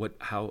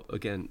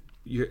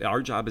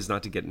 our job is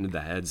not to get into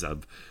the heads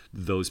of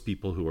those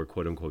people who are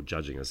quote-unquote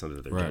judging us. Not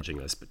that they're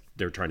judging us, but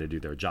they're trying to do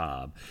their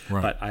job.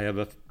 Right. But I have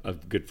a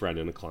good friend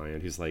and a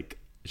client who's like,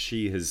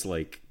 she has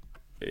like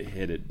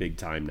hit it big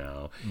time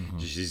now.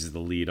 She's the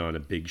lead on a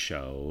big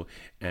show,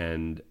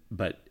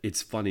 but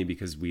it's funny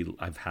because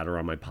I've had her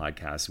on my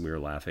podcast, and we were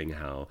laughing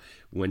how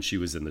when she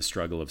was in the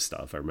struggle of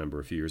stuff, I remember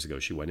a few years ago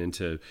she went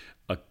into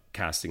a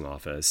casting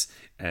office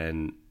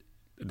and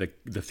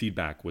the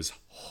feedback was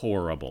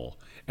horrible,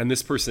 and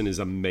this person is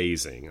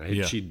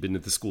amazing. She'd been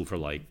at the school for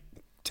like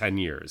 10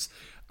 years,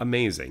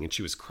 amazing, and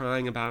she was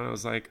crying about it. I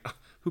was like,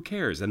 who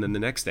cares? And then the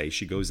next day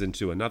she goes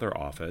into another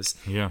office,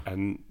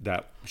 and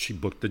that she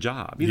booked the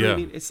job. You know what I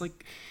mean? It's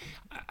like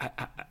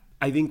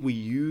I think we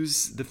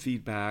use the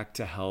feedback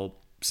to help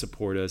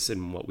support us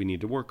in what we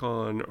need to work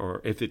on,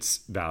 or if it's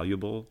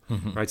valuable,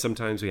 right?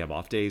 Sometimes we have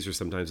off days, or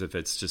sometimes if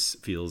it's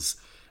just feels,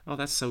 oh,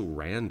 that's so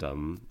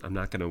random, I'm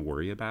not going to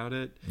worry about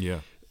it.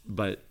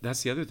 But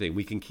that's the other thing.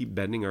 We can keep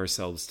bending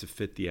ourselves to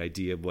fit the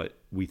idea of what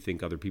we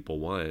think other people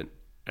want,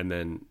 and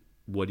then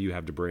what do you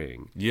have to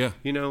bring?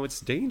 It's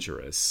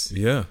dangerous.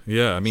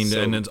 I mean,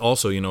 and it's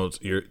also,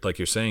 you're like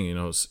you're saying,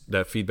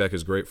 that feedback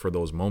is great for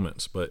those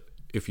moments, but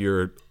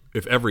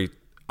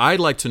I'd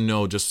like to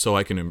know, just so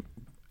I can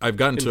I've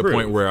gotten to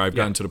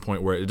the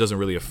point where it doesn't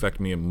really affect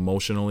me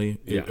emotionally.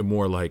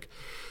 More like,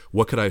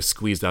 what could I have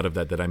squeezed out of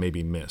that I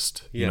maybe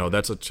missed?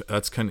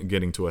 That's kind of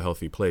getting to a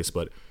healthy place.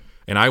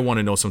 And I want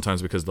to know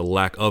sometimes, because the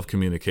lack of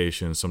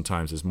communication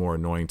sometimes is more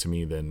annoying to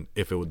me than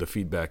if the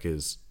feedback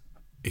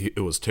it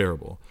was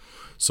terrible.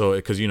 So,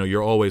 because,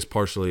 you're always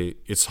partially,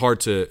 it's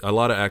hard a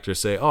lot of actors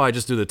say, oh, I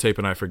just do the tape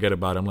and I forget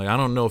about it. I'm like, I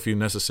don't know if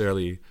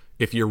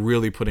you're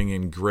really putting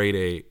in grade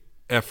A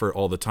effort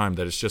all the time,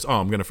 that it's just,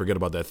 oh, I'm going to forget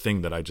about that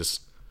thing that I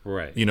just,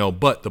 right.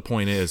 But the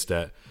point is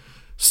that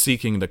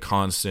seeking the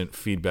constant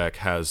feedback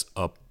has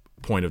a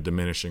point of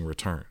diminishing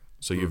return.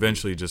 So you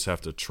eventually just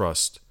have to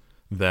trust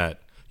that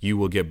you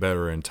will get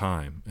better in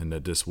time, and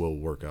that this will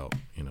work out,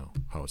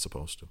 how it's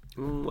supposed to.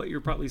 What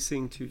you're probably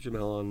seeing too,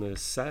 Jimel, on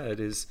this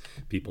set is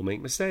people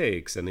make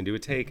mistakes and they do a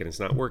take and it's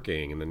not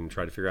working, and then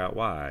try to figure out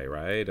why,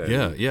 right?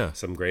 And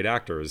some great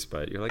actors,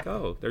 but you're like,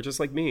 oh, they're just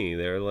like me.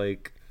 They're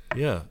like...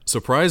 Yeah.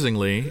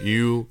 Surprisingly,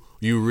 you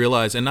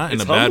realize, and not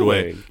in a bad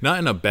way. Not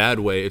in a bad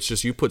way. It's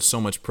just you put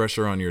so much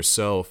pressure on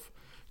yourself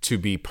to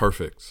be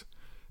perfect.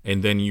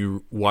 And then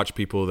you watch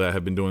people that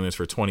have been doing this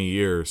for 20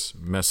 years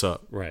mess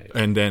up. Right.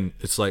 And then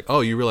it's like,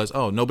 oh, you realize,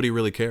 oh, nobody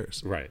really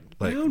cares. Right.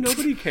 Like, no,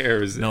 nobody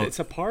cares. No, it's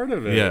a part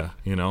of it. Yeah,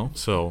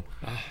 so.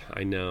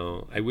 I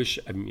know.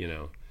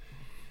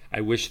 I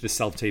wish the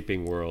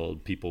self-taping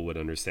world, people would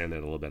understand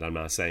that a little bit. I'm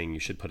not saying you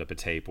should put up a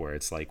tape where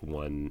it's like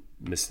one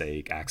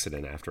mistake,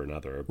 accident after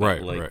another.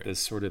 But this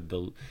sort of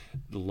the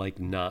like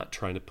not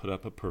trying to put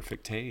up a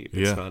perfect tape.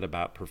 It's not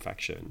about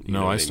perfection.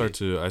 No, I start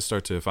to,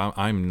 if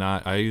I'm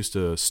not, I used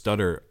to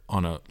stutter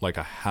on a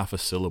half a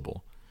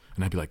syllable.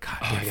 And I'd be like, God,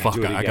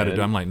 I got to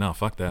do. I'm like, no,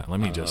 fuck that.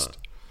 Let me just.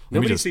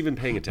 Nobody's even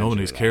paying attention.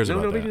 Nobody cares about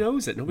that. Nobody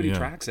knows it. Nobody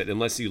tracks it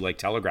unless you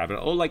telegraph it.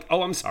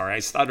 Oh, I'm sorry, I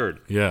stuttered.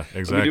 Yeah,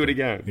 exactly. Let me do it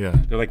again. Yeah.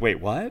 They're like, wait,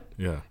 what?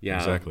 Yeah,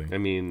 exactly. I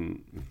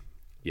mean,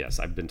 yes,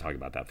 I've been talking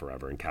about that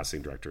forever, and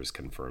casting directors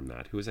confirm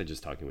that. Who was I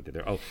just talking with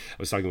there? Oh, I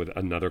was talking with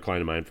another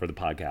client of mine for the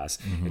podcast,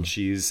 and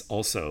she's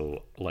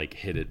also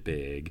hit it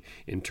big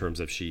in terms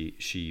of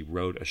she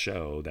wrote a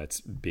show that's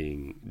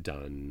being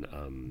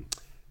done.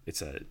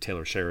 It's a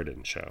Taylor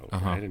Sheridan show,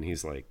 right? And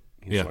he's like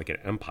an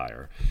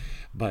empire,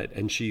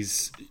 and she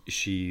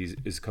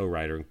is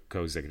co-writer and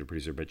co-executive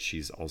producer, but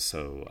she's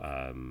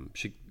also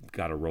she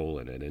got a role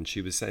in it, and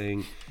she was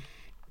saying,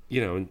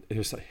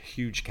 there's a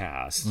huge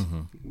cast.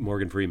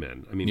 Morgan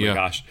Freeman, I mean, my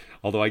gosh,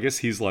 although I guess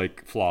he's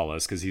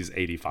flawless because he's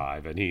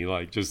 85 and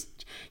he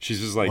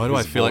she's just like, why do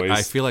I feel voice.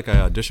 I feel like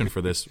I auditioned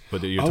for this,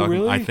 but you're talking,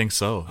 really? I think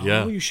so.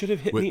 Yeah. Oh, you should have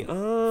hit me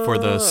up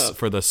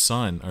for the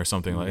Sun or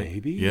something.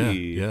 Maybe.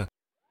 Yeah.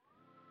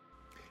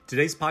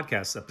 Today's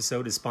podcast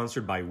episode is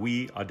sponsored by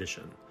We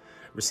Audition.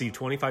 Receive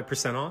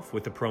 25% off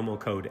with the promo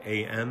code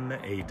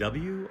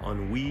AMAW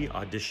on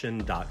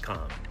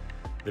weaudition.com.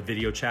 The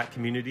video chat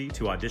community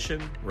to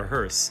audition,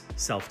 rehearse,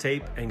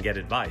 self-tape, and get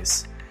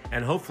advice.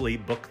 And hopefully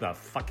book the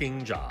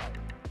fucking job.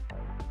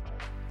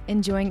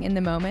 Enjoying In the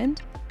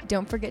Moment?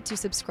 Don't forget to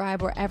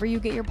subscribe wherever you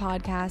get your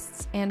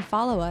podcasts and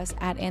follow us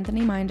at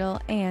Anthony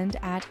Meindl and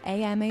at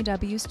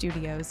AMAW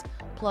Studios,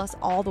 plus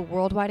all the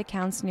worldwide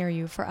accounts near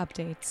you for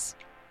updates.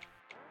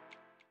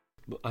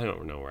 I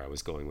don't know where I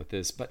was going with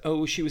this, but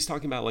she was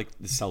talking about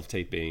the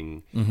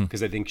self-taping,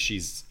 because I think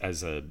she's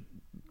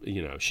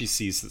she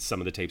sees some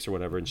of the tapes or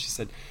whatever, and she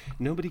said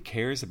nobody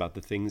cares about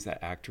the things that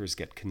actors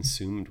get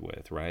consumed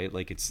with, right?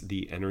 It's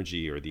the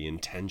energy or the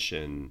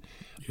intention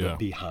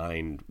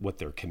behind what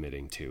they're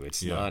committing to.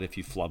 It's not if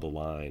you flub a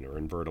line or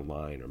invert a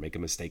line or make a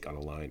mistake on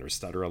a line or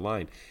stutter a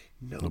line.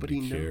 Nobody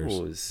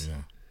knows.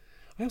 Yeah.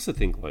 I also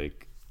think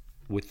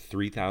with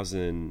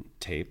 3,000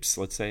 tapes,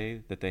 let's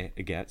say, that they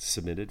get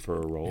submitted for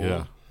a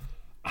role,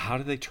 how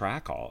do they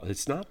track all?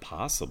 It's not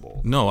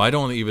possible. No, I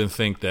don't even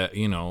think that,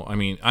 I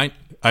mean,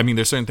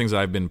 there's certain things that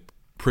I've been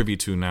privy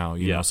to now.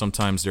 You know,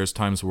 sometimes there's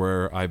times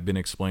where I've been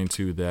explained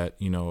to that,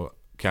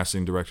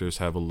 casting directors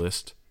have a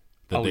list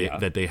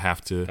that they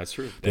have to. That's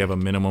true. They have a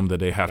minimum that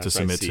they have to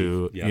submit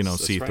to,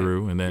 see right.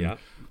 through, and then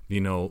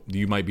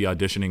you might be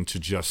auditioning to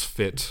just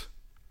fit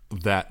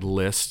that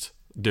list.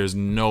 There's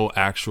no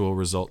actual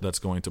result that's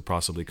going to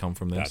possibly come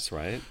from this. That's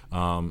right.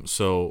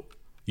 So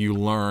you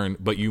learn,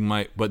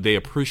 but they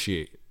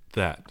appreciate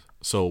that.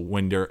 So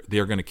when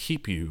they're going to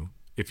keep you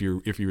if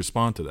you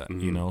respond to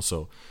that,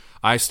 So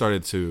I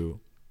started to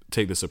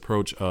take this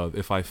approach of,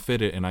 if I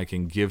fit it and I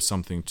can give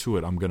something to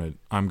it, I'm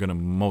gonna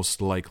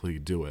most likely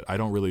do it. I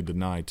don't really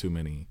deny too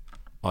many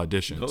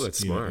auditions. Oh, that's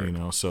smart.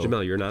 So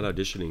Jimel, you're not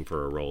auditioning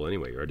for a role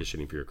anyway. You're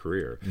auditioning for your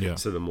career. Yeah.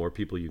 So the more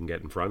people you can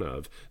get in front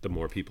of, the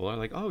more people are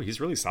like, oh,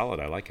 he's really solid.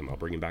 I like him. I'll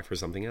bring him back for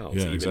something else.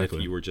 Yeah, Even exactly.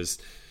 if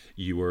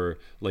you were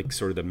like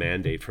sort of the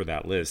mandate for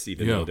that list,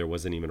 even though there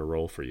wasn't even a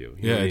role for you.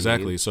 You know what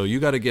exactly. I mean? So you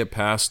got to get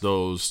past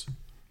those.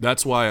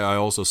 That's why I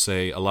also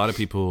say a lot of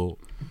people.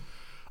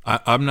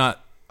 I'm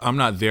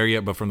not there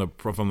yet, but from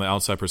the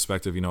outside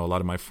perspective, a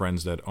lot of my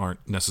friends that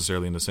aren't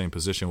necessarily in the same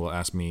position will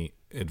ask me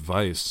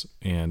advice.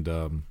 And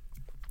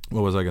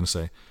what was I going to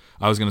say?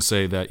 I was going to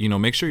say that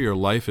make sure your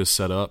life is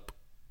set up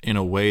in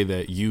a way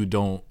that you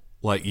don't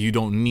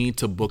need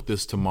to book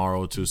this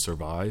tomorrow to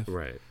survive,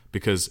 right?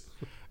 Because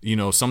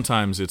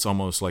sometimes it's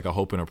almost like a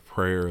hope and a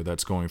prayer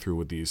that's going through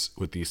with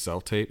these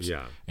self tapes.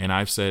 Yeah. And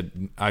I've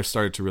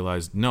started to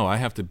realize, no, I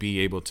have to be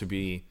able to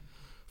be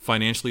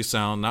financially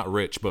sound, not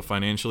rich, but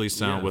financially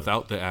sound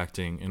without the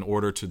acting, in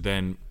order to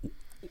then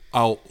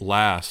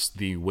outlast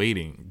the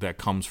waiting that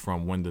comes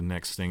from when the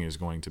next thing is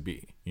going to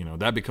be.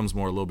 That becomes a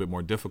little bit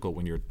more difficult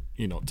when you're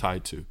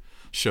tied to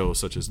shows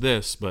such as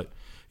this. But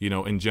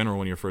in general,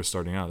 when you're first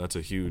starting out, that's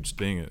a huge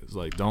thing. It's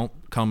like, do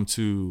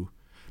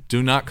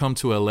not come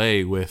to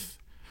LA with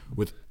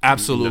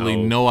absolutely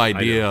no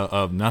idea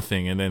of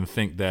nothing, and then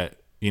think that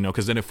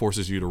because then it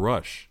forces you to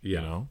rush.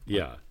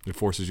 It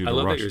forces you to rush.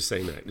 I love that you're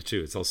saying that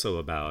too. It's also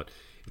about,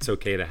 it's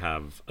okay to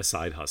have a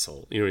side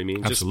hustle. You know what I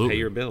mean? Absolutely. Just pay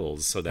your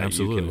bills so that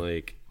you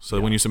can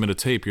So when you submit a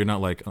tape, you're not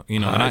like,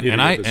 and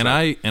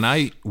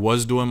I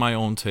was doing my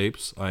own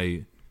tapes.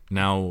 I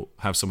now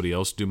have somebody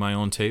else do my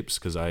own tapes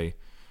because I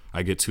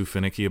get too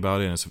finicky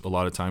about it, and it's a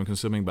lot of time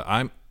consuming.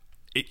 But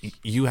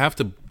you have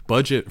to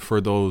budget for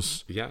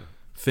those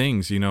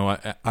things.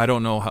 I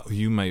don't know how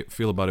you might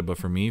feel about it, but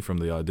for me, from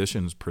the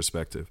auditions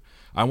perspective,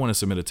 I want to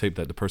submit a tape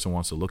that the person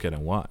wants to look at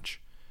and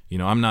watch.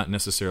 I'm not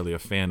necessarily a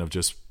fan of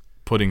just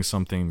putting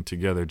something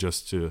together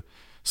just to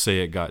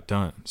say it got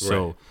done.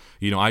 So,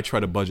 I try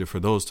to budget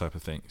for those type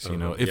of things.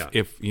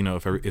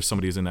 If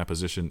somebody's in that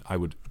position, I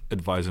would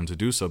advise them to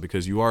do so,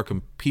 because you are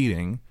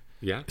competing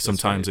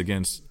sometimes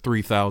against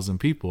 3,000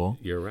 people.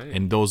 You're right.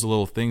 And those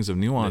little things of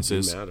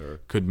nuances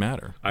could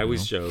matter. I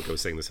always joke, I was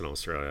saying this in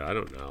Australia, I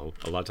don't know,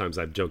 a lot of times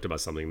I've joked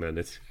about something, then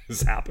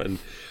it's happened.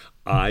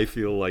 I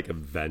feel like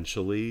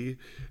eventually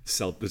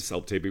the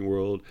self-taping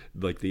world,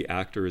 like the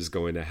actor is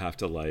going to have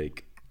to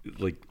like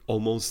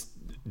almost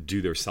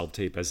do their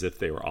self-tape as if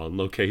they were on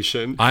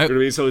location. You know what I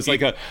mean? So it's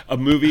like a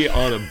movie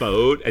on a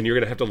boat, and you're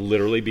going to have to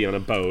literally be on a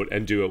boat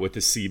and do it with the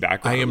sea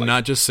background. I am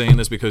not just saying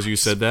this because you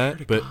said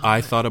that, but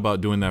I thought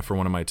about doing that for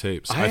one of my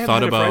tapes. I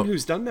thought about a friend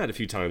who's done that a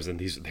few times, and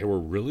they were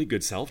really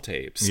good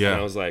self-tapes. Yeah.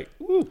 And I was like,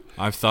 ooh.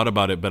 I've thought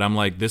about it, but I'm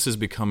like, this is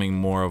becoming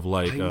more of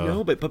like... I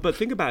know, but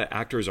think about it.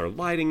 Actors are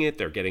lighting it.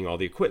 They're getting all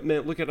the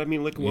equipment. Look what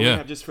we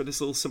have just for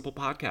this little simple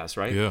podcast,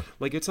 right? Yeah.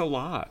 Like, it's a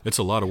lot. It's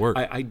a lot of work.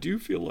 I do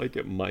feel like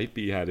it might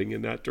be heading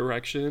in that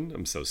direction.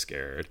 I'm so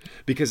scared,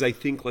 because I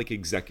think like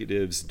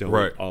executives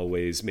don't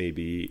always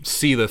maybe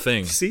see the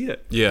thing. See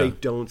it. Yeah. They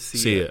don't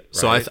see it. Right?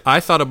 So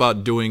I thought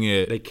about doing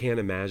it. They can't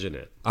imagine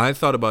it. I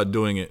thought about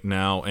doing it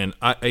now, and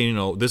I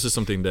this is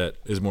something that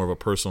is more of a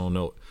personal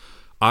note.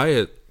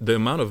 The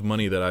amount of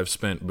money that I've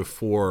spent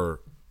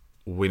before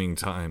winning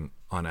time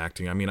on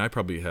acting, I mean, I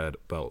probably had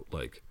about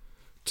like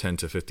 $10,000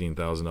 to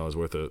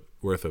 $15,000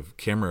 worth of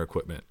camera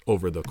equipment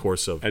over the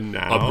course of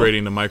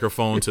upgrading the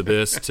microphone to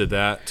this, to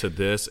that, to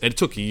this. And it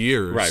took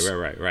years.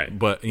 Right.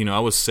 But I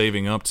was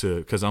saving up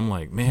because I'm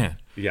like, man.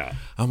 Yeah.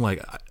 I'm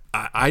like,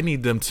 I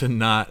need them to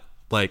not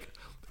like.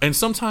 And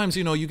sometimes,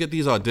 you get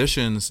these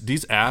auditions,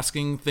 these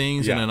asking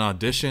things in an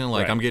audition,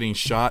 like I'm getting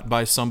shot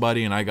by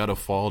somebody and I got to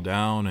fall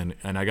down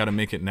and I got to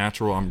make it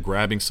natural. I'm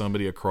grabbing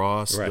somebody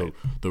across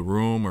the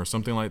room or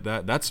something like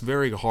that. That's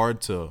very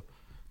hard to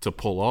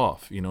pull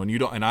off,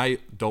 and I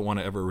don't want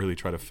to ever really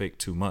try to fake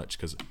too much,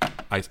 because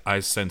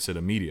I sense it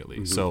immediately.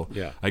 Mm-hmm. So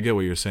I get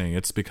what you're saying.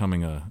 It's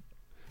becoming a...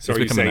 So are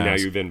you saying now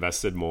you've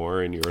invested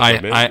more in your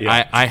equipment?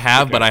 I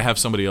have, but I have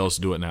somebody else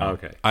do it now.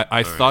 Okay.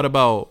 I've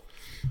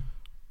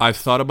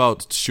thought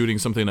about shooting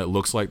something that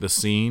looks like the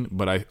scene,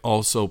 but I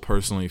also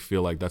personally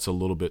feel like that's a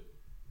little bit...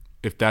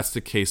 If that's the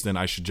case, then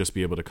I should just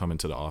be able to come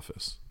into the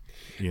office.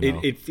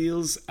 It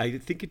feels... I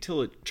think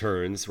until it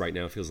turns, right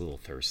now it feels a little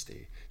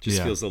thirsty.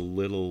 Just feels a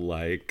little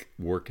like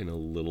working a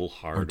little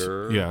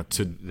harder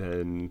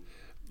than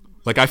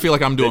Like, I feel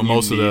like I'm doing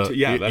most of the,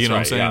 yeah, that's you know right. what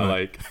I'm saying? Yeah,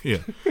 like,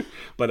 yeah.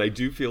 But I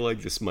do feel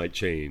like this might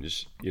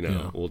change.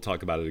 We'll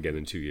talk about it again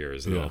in 2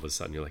 years, and all of a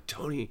sudden you're like,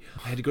 Tony,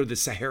 I had to go to the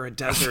Sahara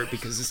Desert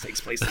because this takes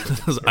place in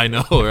the desert. I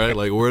know, right?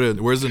 Like,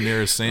 where's the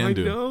nearest sand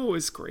dune? I know,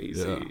 it's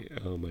crazy. Yeah.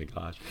 Oh my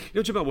gosh.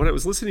 Jimel, when I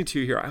was listening to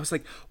you here, I was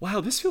like,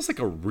 wow, this feels like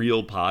a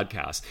real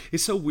podcast.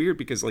 It's so weird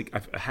because like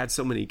I've had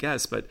so many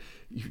guests, but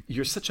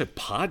you're such a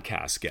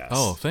podcast guest.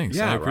 Oh, thanks.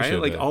 Yeah, I appreciate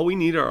right. Like that. all we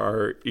need are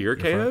our ear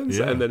cans,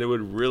 and then it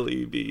would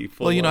really be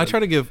full. Well, I try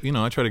to give.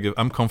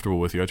 I'm comfortable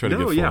with you. I try to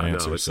give full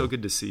answers. No, it's so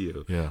good to see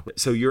you. Yeah.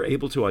 So you're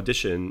able to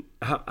audition.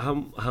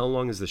 How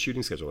long is the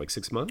shooting schedule? Like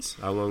 6 months?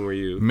 How long were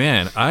you?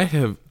 Man, I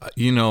have.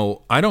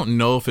 I don't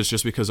know if it's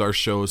just because our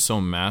show is so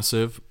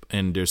massive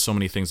and there's so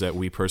many things that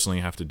we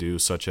personally have to do,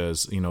 such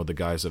as the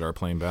guys that are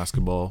playing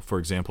basketball. For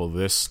example,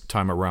 this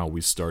time around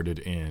we started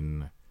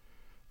in.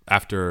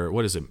 After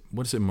what is it?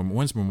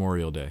 When's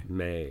Memorial Day?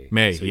 May.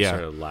 So you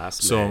started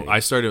last May. So I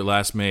started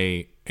last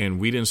May, and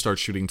we didn't start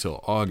shooting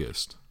till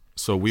August.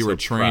 So we were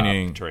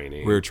training.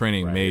 We were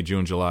training right. May,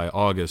 June, July,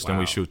 August. Wow. Then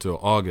we shoot till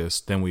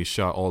August. Then we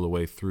shot all the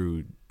way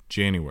through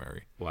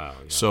January. Wow.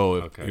 Yeah.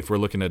 So if we're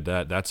looking at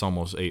that, that's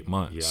almost 8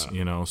 months.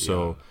 Yeah.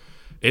 So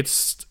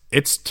it's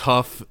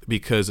tough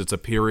because it's a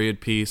period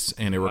piece,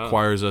 and it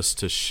requires us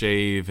to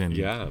shave and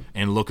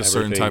look a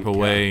certain type of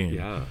way.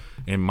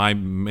 And my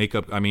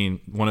makeup,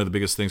 one of the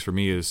biggest things for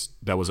me is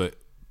that was a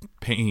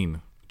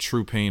pain.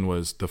 True pain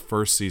was the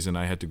first season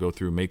I had to go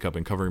through makeup,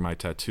 and covering my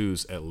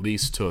tattoos at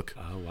least took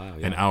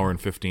an hour and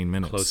 15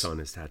 minutes. Close on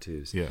his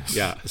tattoos. Yes.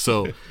 Yeah.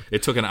 So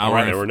it took an hour.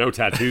 Right, there were no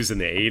tattoos in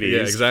the 80s. Yeah,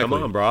 exactly.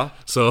 Come on, bro.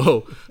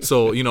 So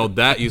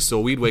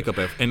we'd wake up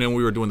and then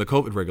we were doing the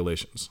COVID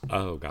regulations.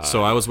 Oh, God.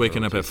 So I was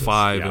waking up at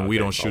 5 and we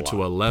don't shoot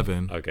till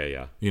 11. Okay,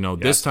 yeah.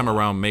 This time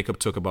around, makeup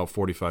took about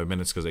 45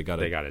 minutes because they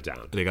got it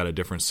down. They got a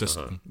different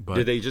system. But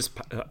did they just,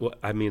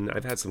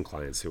 I've had some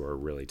clients who are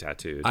really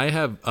tattooed. I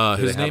have,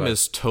 his name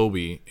is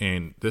Toby,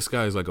 and this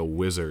guy is like a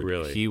wizard.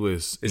 Really? He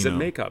was. Is it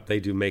makeup? They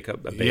do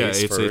makeup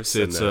base first.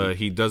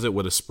 He does it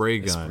with a spray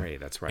gun. Spray,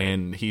 that's right.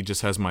 And he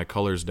just has my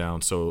colors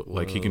down, so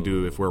like he can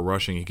do. If we're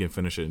rushing, he can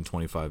finish it in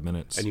 25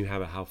 minutes. And you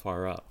have it how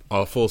far up?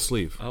 Full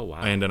sleeve. Oh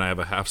wow! And then I have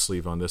a half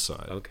sleeve on this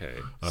side. Okay.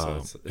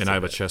 And I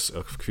have a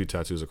few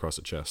tattoos across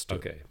the chest. Too.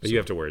 Okay, but you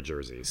have to wear a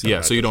jersey.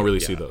 So so you don't really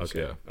see those.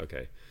 Okay. Yeah.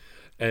 Okay.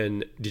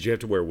 And did you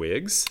have to wear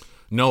wigs?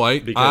 No, I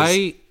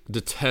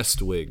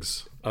detest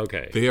wigs.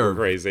 Okay, they are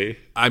crazy.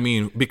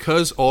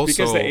 Because the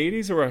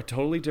 80s are a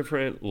totally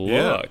different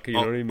look. You know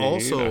what I mean?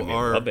 Also,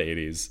 I love the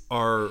 80s.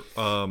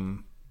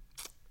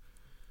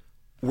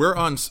 We're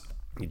on.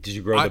 Did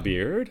you grow the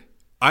beard?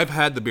 I've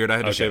had the beard. I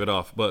had to shave it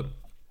off, but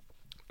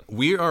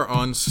we are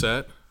on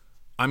set.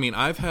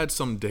 I've had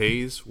some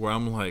days where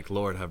I'm like,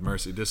 Lord have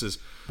mercy.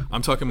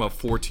 I'm talking about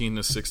 14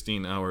 to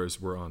 16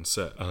 hours we're on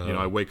set.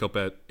 I wake up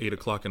at 8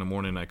 o'clock in the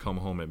morning and I come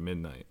home at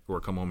midnight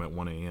or come home at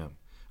 1 a.m.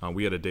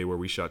 We had a day where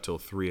we shot till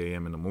 3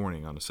 a.m. in the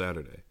morning on a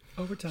Saturday.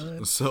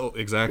 Overtime. So,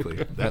 exactly.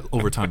 That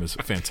overtime is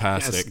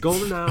fantastic. Yes,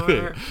 golden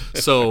hour.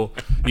 So,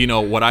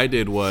 what I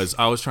did was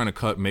I was trying to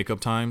cut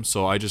makeup time,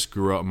 so I just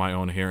grew out my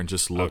own hair and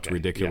just looked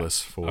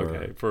ridiculous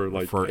for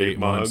 8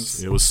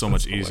 months. It was so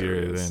much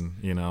easier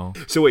than,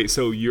 So wait,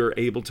 so you're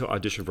able to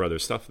audition for other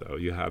stuff, though?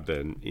 You have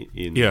been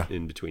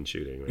in between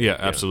shooting, right? Yeah,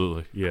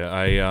 absolutely.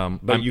 Yeah,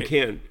 but you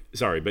can't...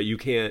 Sorry, but you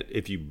can't,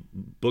 if you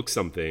book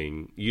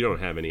something, you don't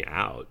have any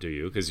out, do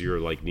you? Because you're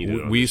like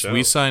needed on the show.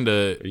 We signed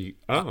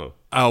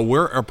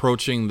we're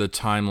approaching the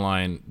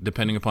timeline,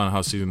 depending upon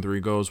how season 3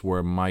 goes,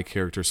 where my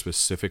character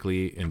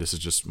specifically, and this is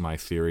just my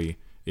theory,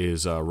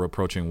 is we're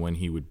approaching when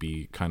he would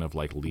be kind of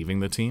like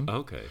leaving the team.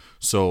 Okay.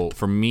 So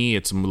for me,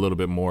 it's a little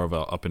bit more of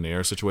a up in the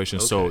air situation.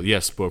 Okay. So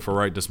yes, but for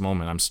right this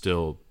moment, I'm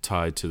still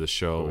tied to the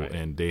show,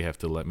 and they have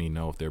to let me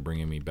know if they're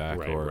bringing me back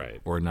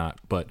or not.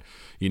 But,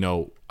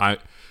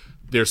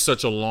 there's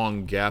such a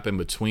long gap in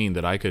between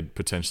that I could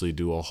potentially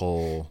do a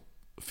whole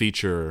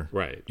feature,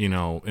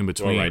 in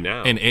between. Well, right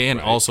now. And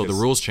also the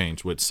rules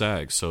change with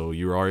SAG, so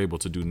you are able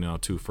to do now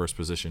 2 first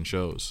position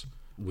shows.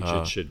 Which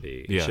it should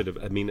be. Yeah. It should have.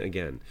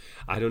 Again,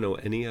 I don't know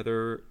any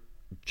other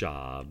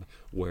job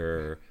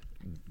where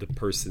the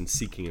person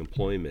seeking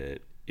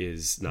employment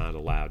is not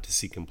allowed to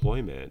seek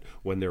employment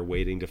when they're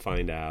waiting to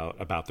find out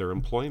about their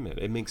employment.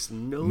 It makes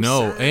no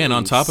sense. And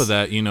on top of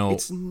that,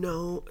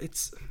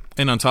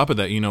 And on top of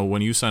that,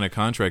 when you sign a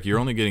contract, you're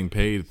only getting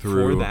paid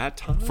through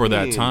for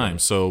that time.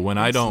 So when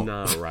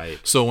not right.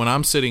 So when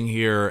I'm sitting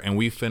here and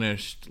we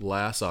finished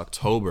last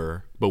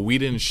October, but we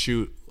didn't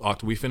shoot.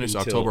 We finished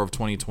October of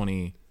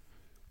 2020.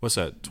 What's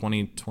that?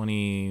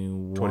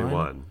 2021.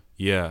 21.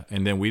 Yeah,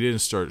 and then we didn't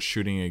start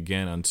shooting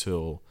again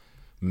until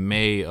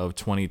May of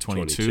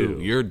 2022.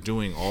 You're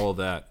doing all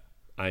that.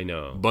 I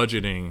know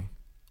budgeting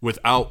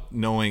without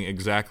knowing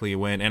exactly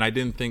when. And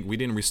we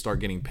didn't restart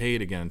getting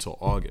paid again until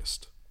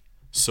August.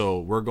 So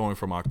we're going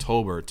from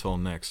October till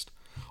next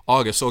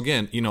August. So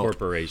again,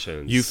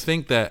 corporations. You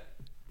think that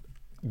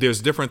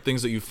there's different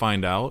things that you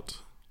find out,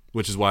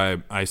 which is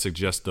why I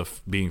suggest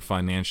being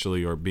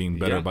financially or being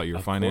better about your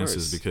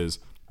finances, because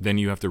then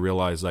you have to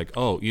realize like,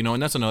 oh,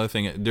 and that's another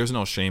thing. There's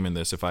no shame in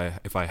this. If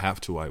I have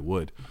to, I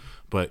would.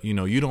 But,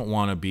 you don't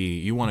want to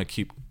you want to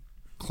keep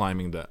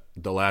climbing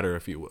the ladder,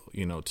 if you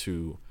will,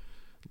 to,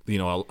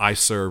 I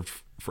served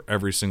for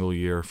every single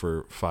year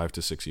for 5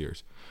 to 6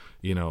 years,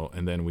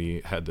 and then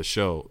we had the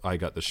show. I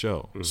got the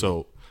show. Mm-hmm.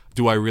 So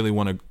do I really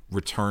want to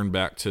return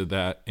back to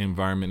that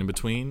environment in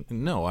between?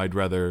 No, I'd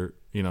rather,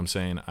 what I'm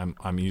saying,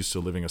 I'm used to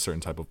living a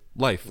certain type of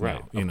life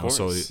now,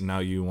 so now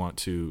you want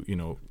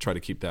to, try to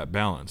keep that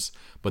balance,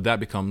 but that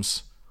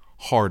becomes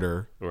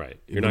harder. Right.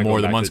 You're not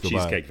going back to the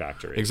Cheesecake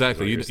Factory.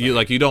 Exactly.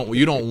 You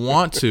don't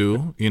want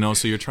to,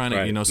 so you're trying to,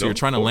 right. You're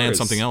trying to land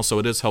something else. So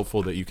it is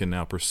helpful that you can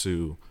now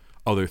pursue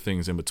other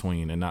things in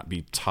between and not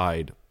be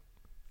tied,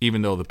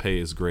 even though the pay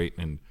is great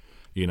and,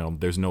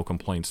 there's no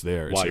complaints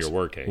there. While you're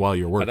working.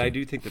 But I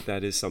do think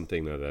that is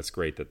something that's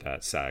great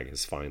that SAG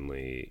has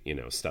finally,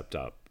 stepped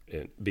up.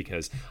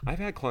 Because I've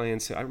had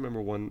clients, I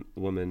remember one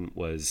woman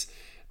was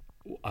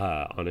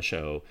on a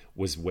show,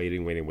 was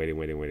waiting,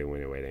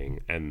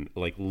 and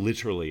like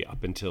literally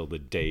up until the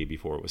day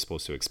before it was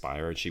supposed to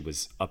expire, and she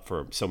was up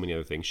for so many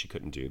other things she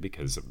couldn't do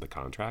because of the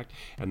contract,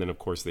 and then of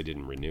course they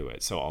didn't renew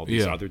it, so all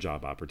these other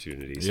job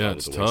opportunities fell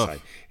to the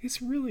wayside.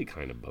 It's really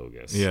kind of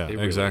bogus.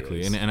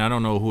 Exactly. And I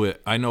don't know who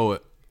I know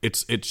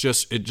it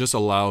just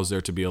allows there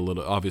to be a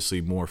little,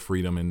 obviously, more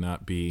freedom and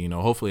not be,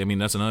 hopefully,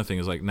 that's another thing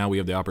is like now we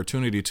have the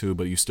opportunity to,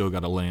 but you still got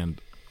to land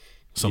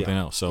something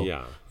else.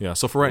 So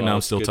so for right now,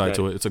 I'm still tied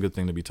to it. It's a good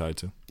thing to be tied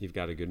to. You've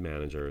got a good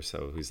manager,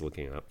 so who's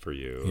looking up for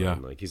you. Yeah,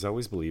 and he's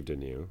always believed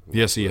in you.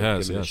 Yes, he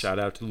has. Give a shout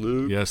out to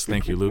Luke. Yes,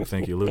 thank you, Luke.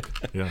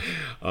 Yeah.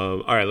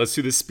 All right, let's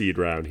do the speed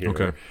round here.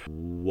 Okay.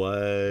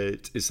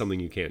 What is something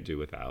you can't do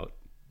without?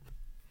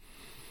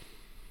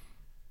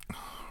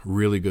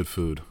 Really good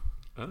food.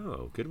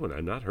 Oh, good one.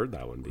 I've not heard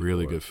that one before.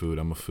 Really good food.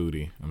 I'm a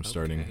foodie. I'm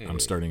starting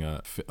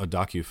a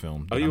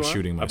docu-film that I'm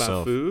shooting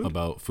myself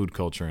about food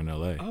culture in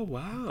LA. Oh,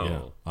 wow.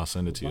 Yeah, I'll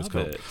send it to you. It's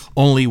called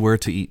Only Where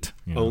to Eat.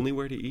 Only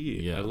Where to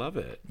Eat. Yeah. I love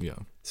it. Yeah.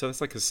 So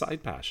it's like a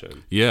side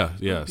passion. Yeah.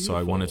 So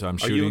I'm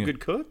shooting. Are you a good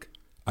cook?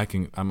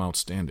 I'm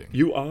outstanding.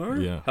 You are?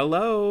 Yeah.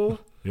 Hello.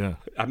 Yeah.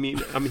 I'm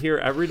here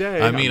every day.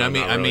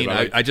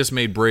 I just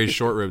made braised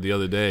short rib the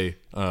other day.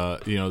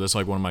 That's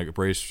like one of my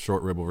braised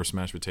short rib over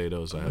smashed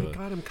potatoes. Oh my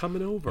God, I'm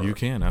coming over. You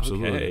can,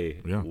 absolutely.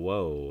 Okay. Yeah.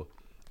 Whoa.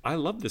 I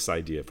love this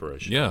idea for a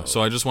show. Yeah,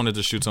 so I just wanted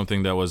to shoot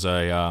something that was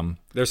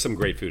there's some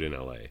great food in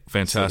LA.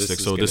 Fantastic.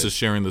 So this is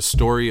sharing the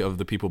story of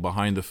the people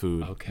behind the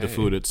food, the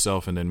food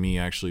itself, and then me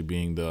actually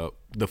being the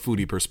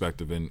foodie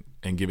perspective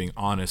and giving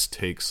honest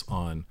takes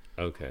on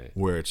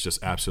where it's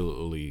just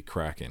absolutely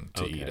cracking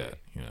to eat at.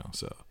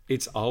 So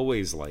it's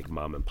always like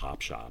mom and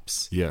pop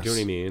shops. Yes. Do you know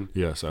what I mean?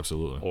 Yes,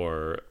 absolutely.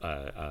 Or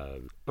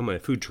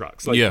food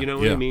trucks. Like, you know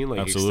what I mean?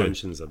 Like absolutely.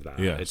 Extensions of that.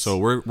 Yeah. So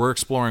we're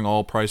exploring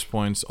all price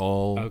points,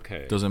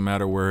 doesn't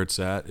matter where it's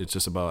at. It's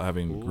just about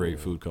having great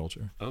food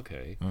culture.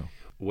 Okay. Oh.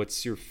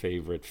 What's your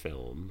favorite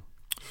film?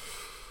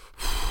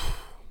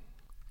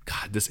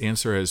 God, this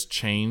answer has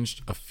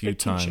changed a few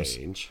times.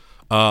 Change.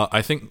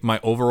 I think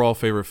my overall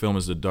favorite film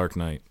is The Dark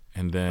Knight,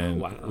 and then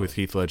with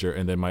Heath Ledger,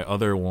 and then my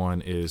other one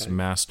is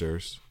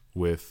Masters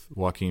with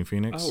Joaquin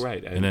Phoenix. Oh,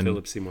 right, and then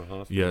Philip Seymour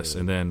Hoffman. Yes,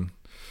 and then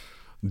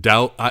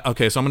Doubt. So I'm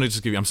going to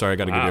just give you. I'm sorry, I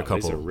got to give you a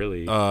couple. These are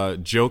really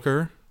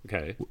Joker.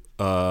 Okay.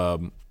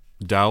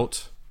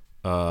 Doubt.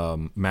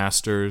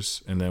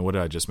 Masters, and then what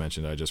did I just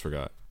mention? I just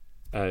forgot.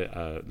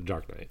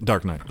 Dark Knight.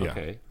 Dark Knight. Yeah.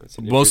 Okay.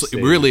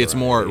 Mostly, really, it's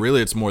more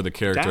the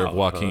character Doubt, of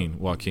Joaquin.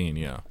 Joaquin.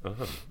 Yeah.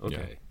 Okay.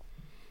 Yeah.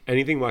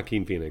 Anything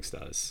Joaquin Phoenix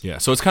does. Yeah.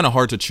 So it's kind of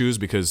hard to choose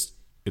because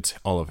it's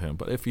all of him.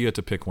 But if you had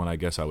to pick one, I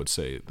guess I would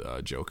say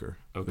Joker.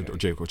 Okay.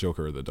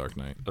 Joker or The Dark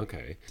Knight.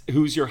 Okay.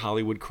 Who's your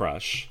Hollywood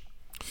crush?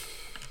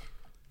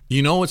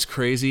 What's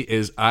crazy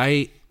is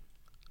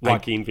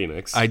Joaquin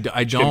Phoenix. I don't.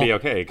 Can be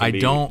okay. It can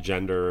be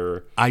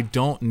gender. I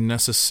don't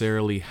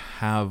necessarily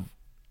have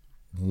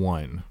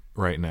one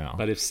right now.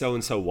 But if so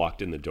and so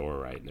walked in the door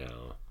right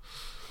now.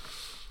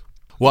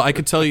 Well, I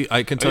can tell you.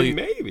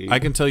 Maybe I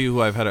can tell you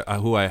who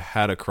I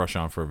had a crush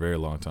on for a very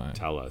long time.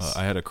 Tell us.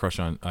 I had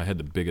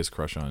the biggest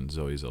crush on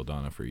Zoe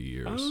Saldana for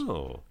years.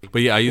 Oh.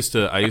 But yeah, I used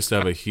to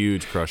have a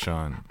huge crush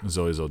on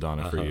Zoe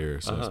Saldana for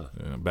years. So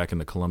back in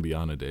the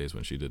Colombiana days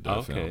when she did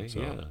that film.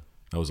 So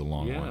that was a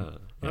long one.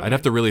 Yeah, I'd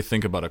have to really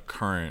think about a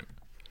current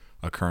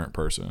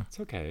person. It's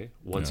okay.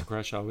 Once a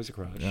crush, always a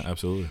crush. Yeah,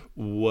 absolutely.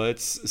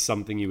 What's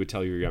something you would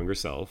tell your younger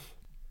self?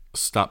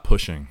 Stop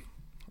pushing.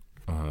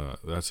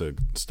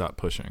 Stop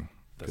pushing.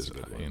 That's a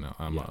good one.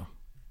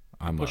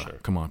 I'm a pusher.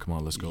 Come on,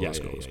 let's go. Let's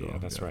go. Yeah,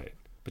 that's right.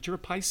 But you're a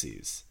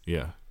Pisces.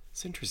 Yeah.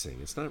 It's interesting.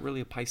 It's not really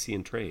a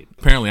Piscean trait.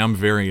 Apparently, I'm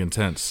very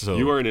intense. So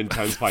you are an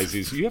intense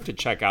Pisces. You have to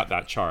check out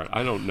that chart.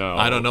 I don't know.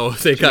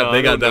 They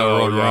got that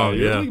wrong.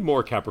 You're yeah. like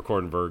more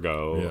Capricorn,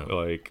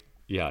 Virgo.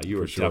 Yeah.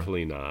 You are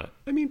definitely not.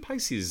 I mean,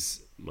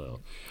 Pisces.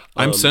 Well,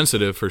 I'm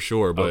sensitive for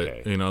sure, but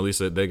at least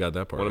they got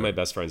that part. One of my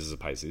best friends is a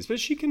Pisces, but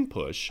she can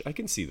push. I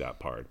can see that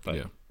part.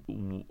 But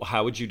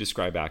how would you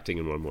describe acting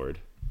in one word?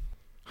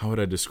 How would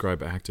I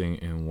describe acting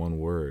in one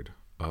word?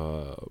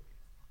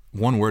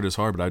 One word is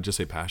hard, but I'd just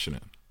say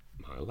passionate.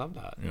 I love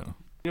that. Yeah.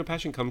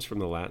 Passion comes from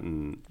the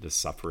Latin, the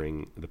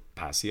suffering, the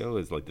passio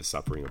is like the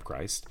suffering of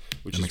Christ,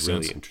 which that is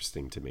really sense.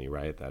 Interesting to me,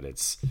 right? That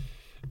it's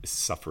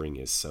suffering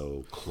is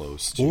so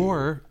close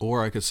to...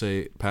 Or I could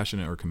say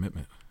passionate or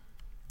commitment.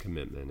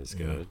 Commitment is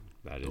good.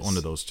 That is one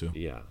of those two.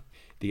 Yeah.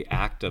 The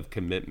act of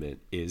commitment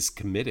is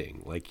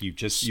committing. Like you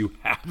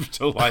have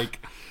to like...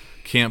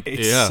 It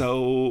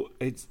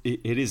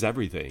is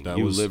everything.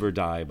 Live or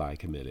die by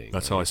committing.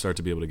 That's how I start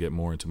to be able to get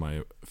more into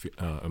my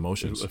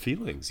emotions.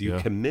 Feelings. You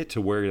commit to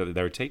where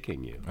they're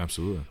taking you.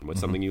 Absolutely. What's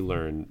something you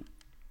learned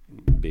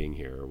being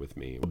here with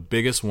me? The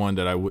biggest one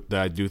that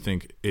I do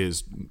think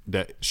is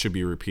that should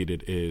be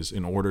repeated is,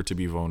 in order to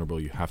be vulnerable,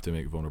 you have to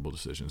make vulnerable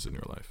decisions in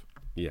your life.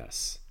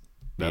 Yes.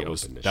 That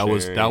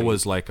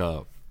was like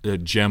a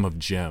gem of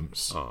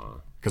gems.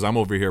 Because I'm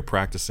over here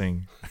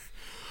practicing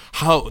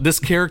how this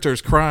character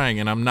is crying,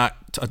 and I'm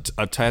not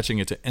attaching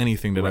it to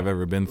anything that I've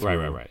ever been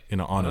through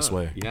in an honest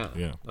way.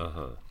 Yeah.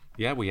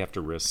 Yeah, we have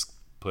to risk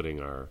putting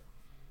our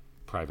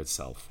private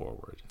self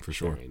forward. For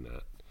sure.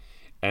 That.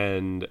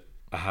 And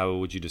how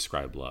would you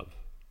describe love?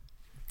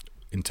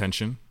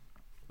 Intention.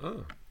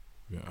 Oh.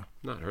 Yeah.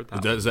 Not heard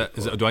that. Is that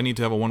do I need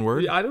to have a one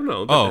word? I don't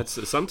know.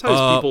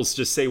 Sometimes people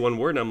just say one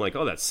word, and I'm like,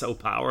 oh, that's so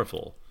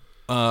powerful.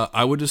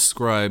 I would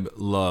describe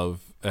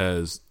love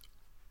as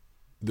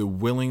the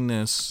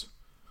willingness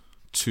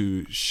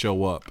to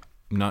show up,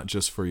 not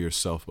just for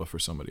yourself, but for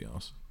somebody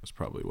else. That's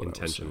probably what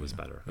intention was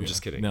better. I'm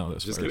just kidding. No,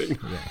 that's just kidding.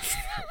 Yeah.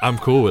 I'm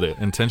cool with it.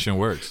 Intention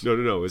works.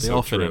 No. It's they so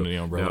all true. fit under the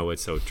umbrella. No,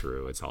 it's so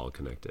true. It's all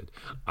connected.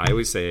 I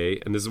always say,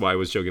 and this is why I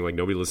was joking, like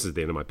nobody listens to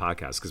the end of my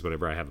podcast, because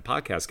whenever I have a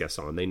podcast guest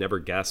on, they never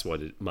guess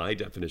what my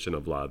definition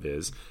of love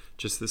is.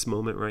 Just this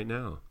moment right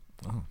now.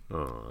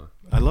 Oh.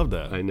 I love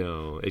that. I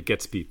know. It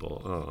gets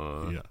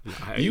people. Yeah.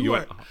 You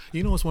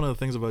know what's one of the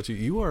things about you?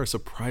 You are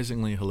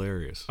surprisingly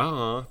hilarious.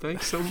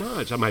 Thanks so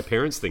much. My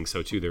parents think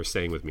so too. They're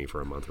staying with me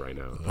for a month right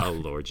now. Oh,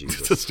 Lord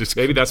Jesus.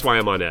 Maybe that's why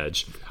I'm on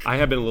edge. I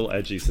have been a little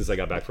edgy since I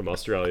got back from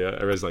Australia.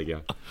 Everybody's like,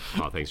 yeah.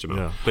 Oh, thanks, Jimel.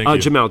 Yeah, thank you.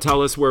 Jimel,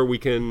 tell us where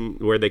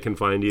they can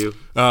find you.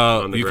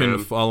 You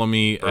can follow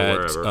me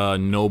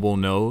at Noble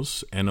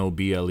Knows,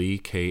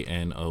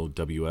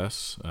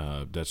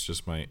 NOBLEKNOWS. That's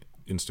just my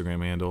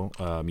Instagram handle.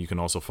 You can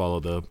also follow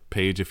the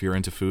page if you're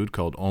into food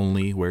called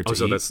Only Where to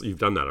Eat. You've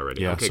done that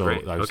already. Yeah, okay,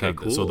 great.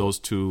 Cool. So those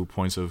 2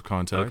 points of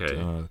contact.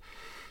 Okay.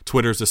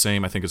 Twitter's the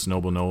same. I think it's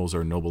Noble Knows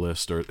or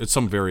Noblest, or it's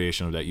some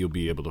variation of that. You'll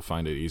be able to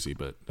find it easy,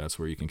 but that's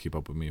where you can keep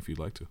up with me if you'd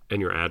like to.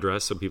 And your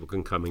address, so people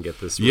can come and get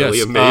this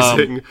really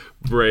amazing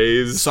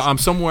braised. So I'm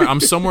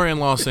somewhere in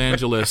Los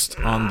Angeles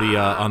on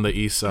the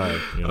east side.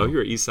 You know? Oh,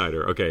 you're an East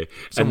Sider. Okay.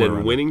 Somewhere and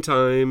then Winning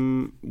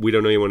Time, we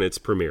don't know when it's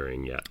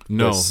premiering yet.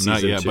 No,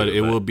 not yet, but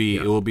it will be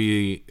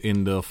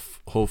in the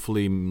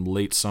hopefully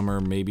late summer,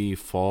 maybe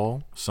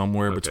fall,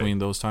 somewhere between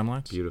those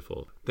timelines.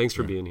 Beautiful. Thanks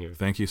for being here.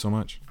 Thank you so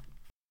much.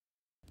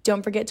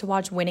 Don't forget to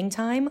watch Winning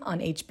Time on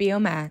HBO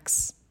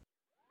Max.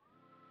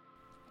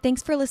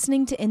 Thanks for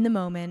listening to In the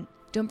Moment.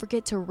 Don't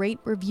forget to rate,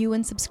 review,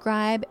 and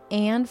subscribe,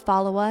 and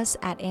follow us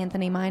at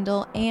Anthony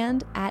Meindl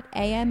and at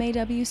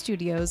AMAW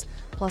Studios,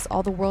 plus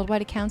all the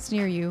worldwide accounts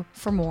near you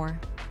for more.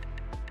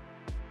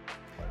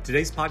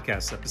 Today's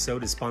podcast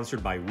episode is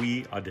sponsored by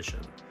We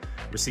Audition.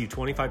 Receive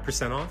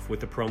 25% off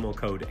with the promo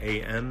code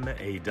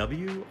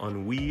AMAW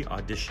on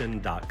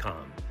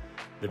weaudition.com.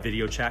 The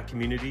video chat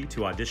community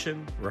to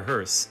audition,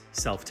 rehearse,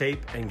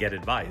 self-tape, and get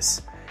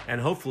advice,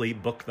 and hopefully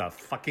book the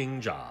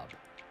fucking job.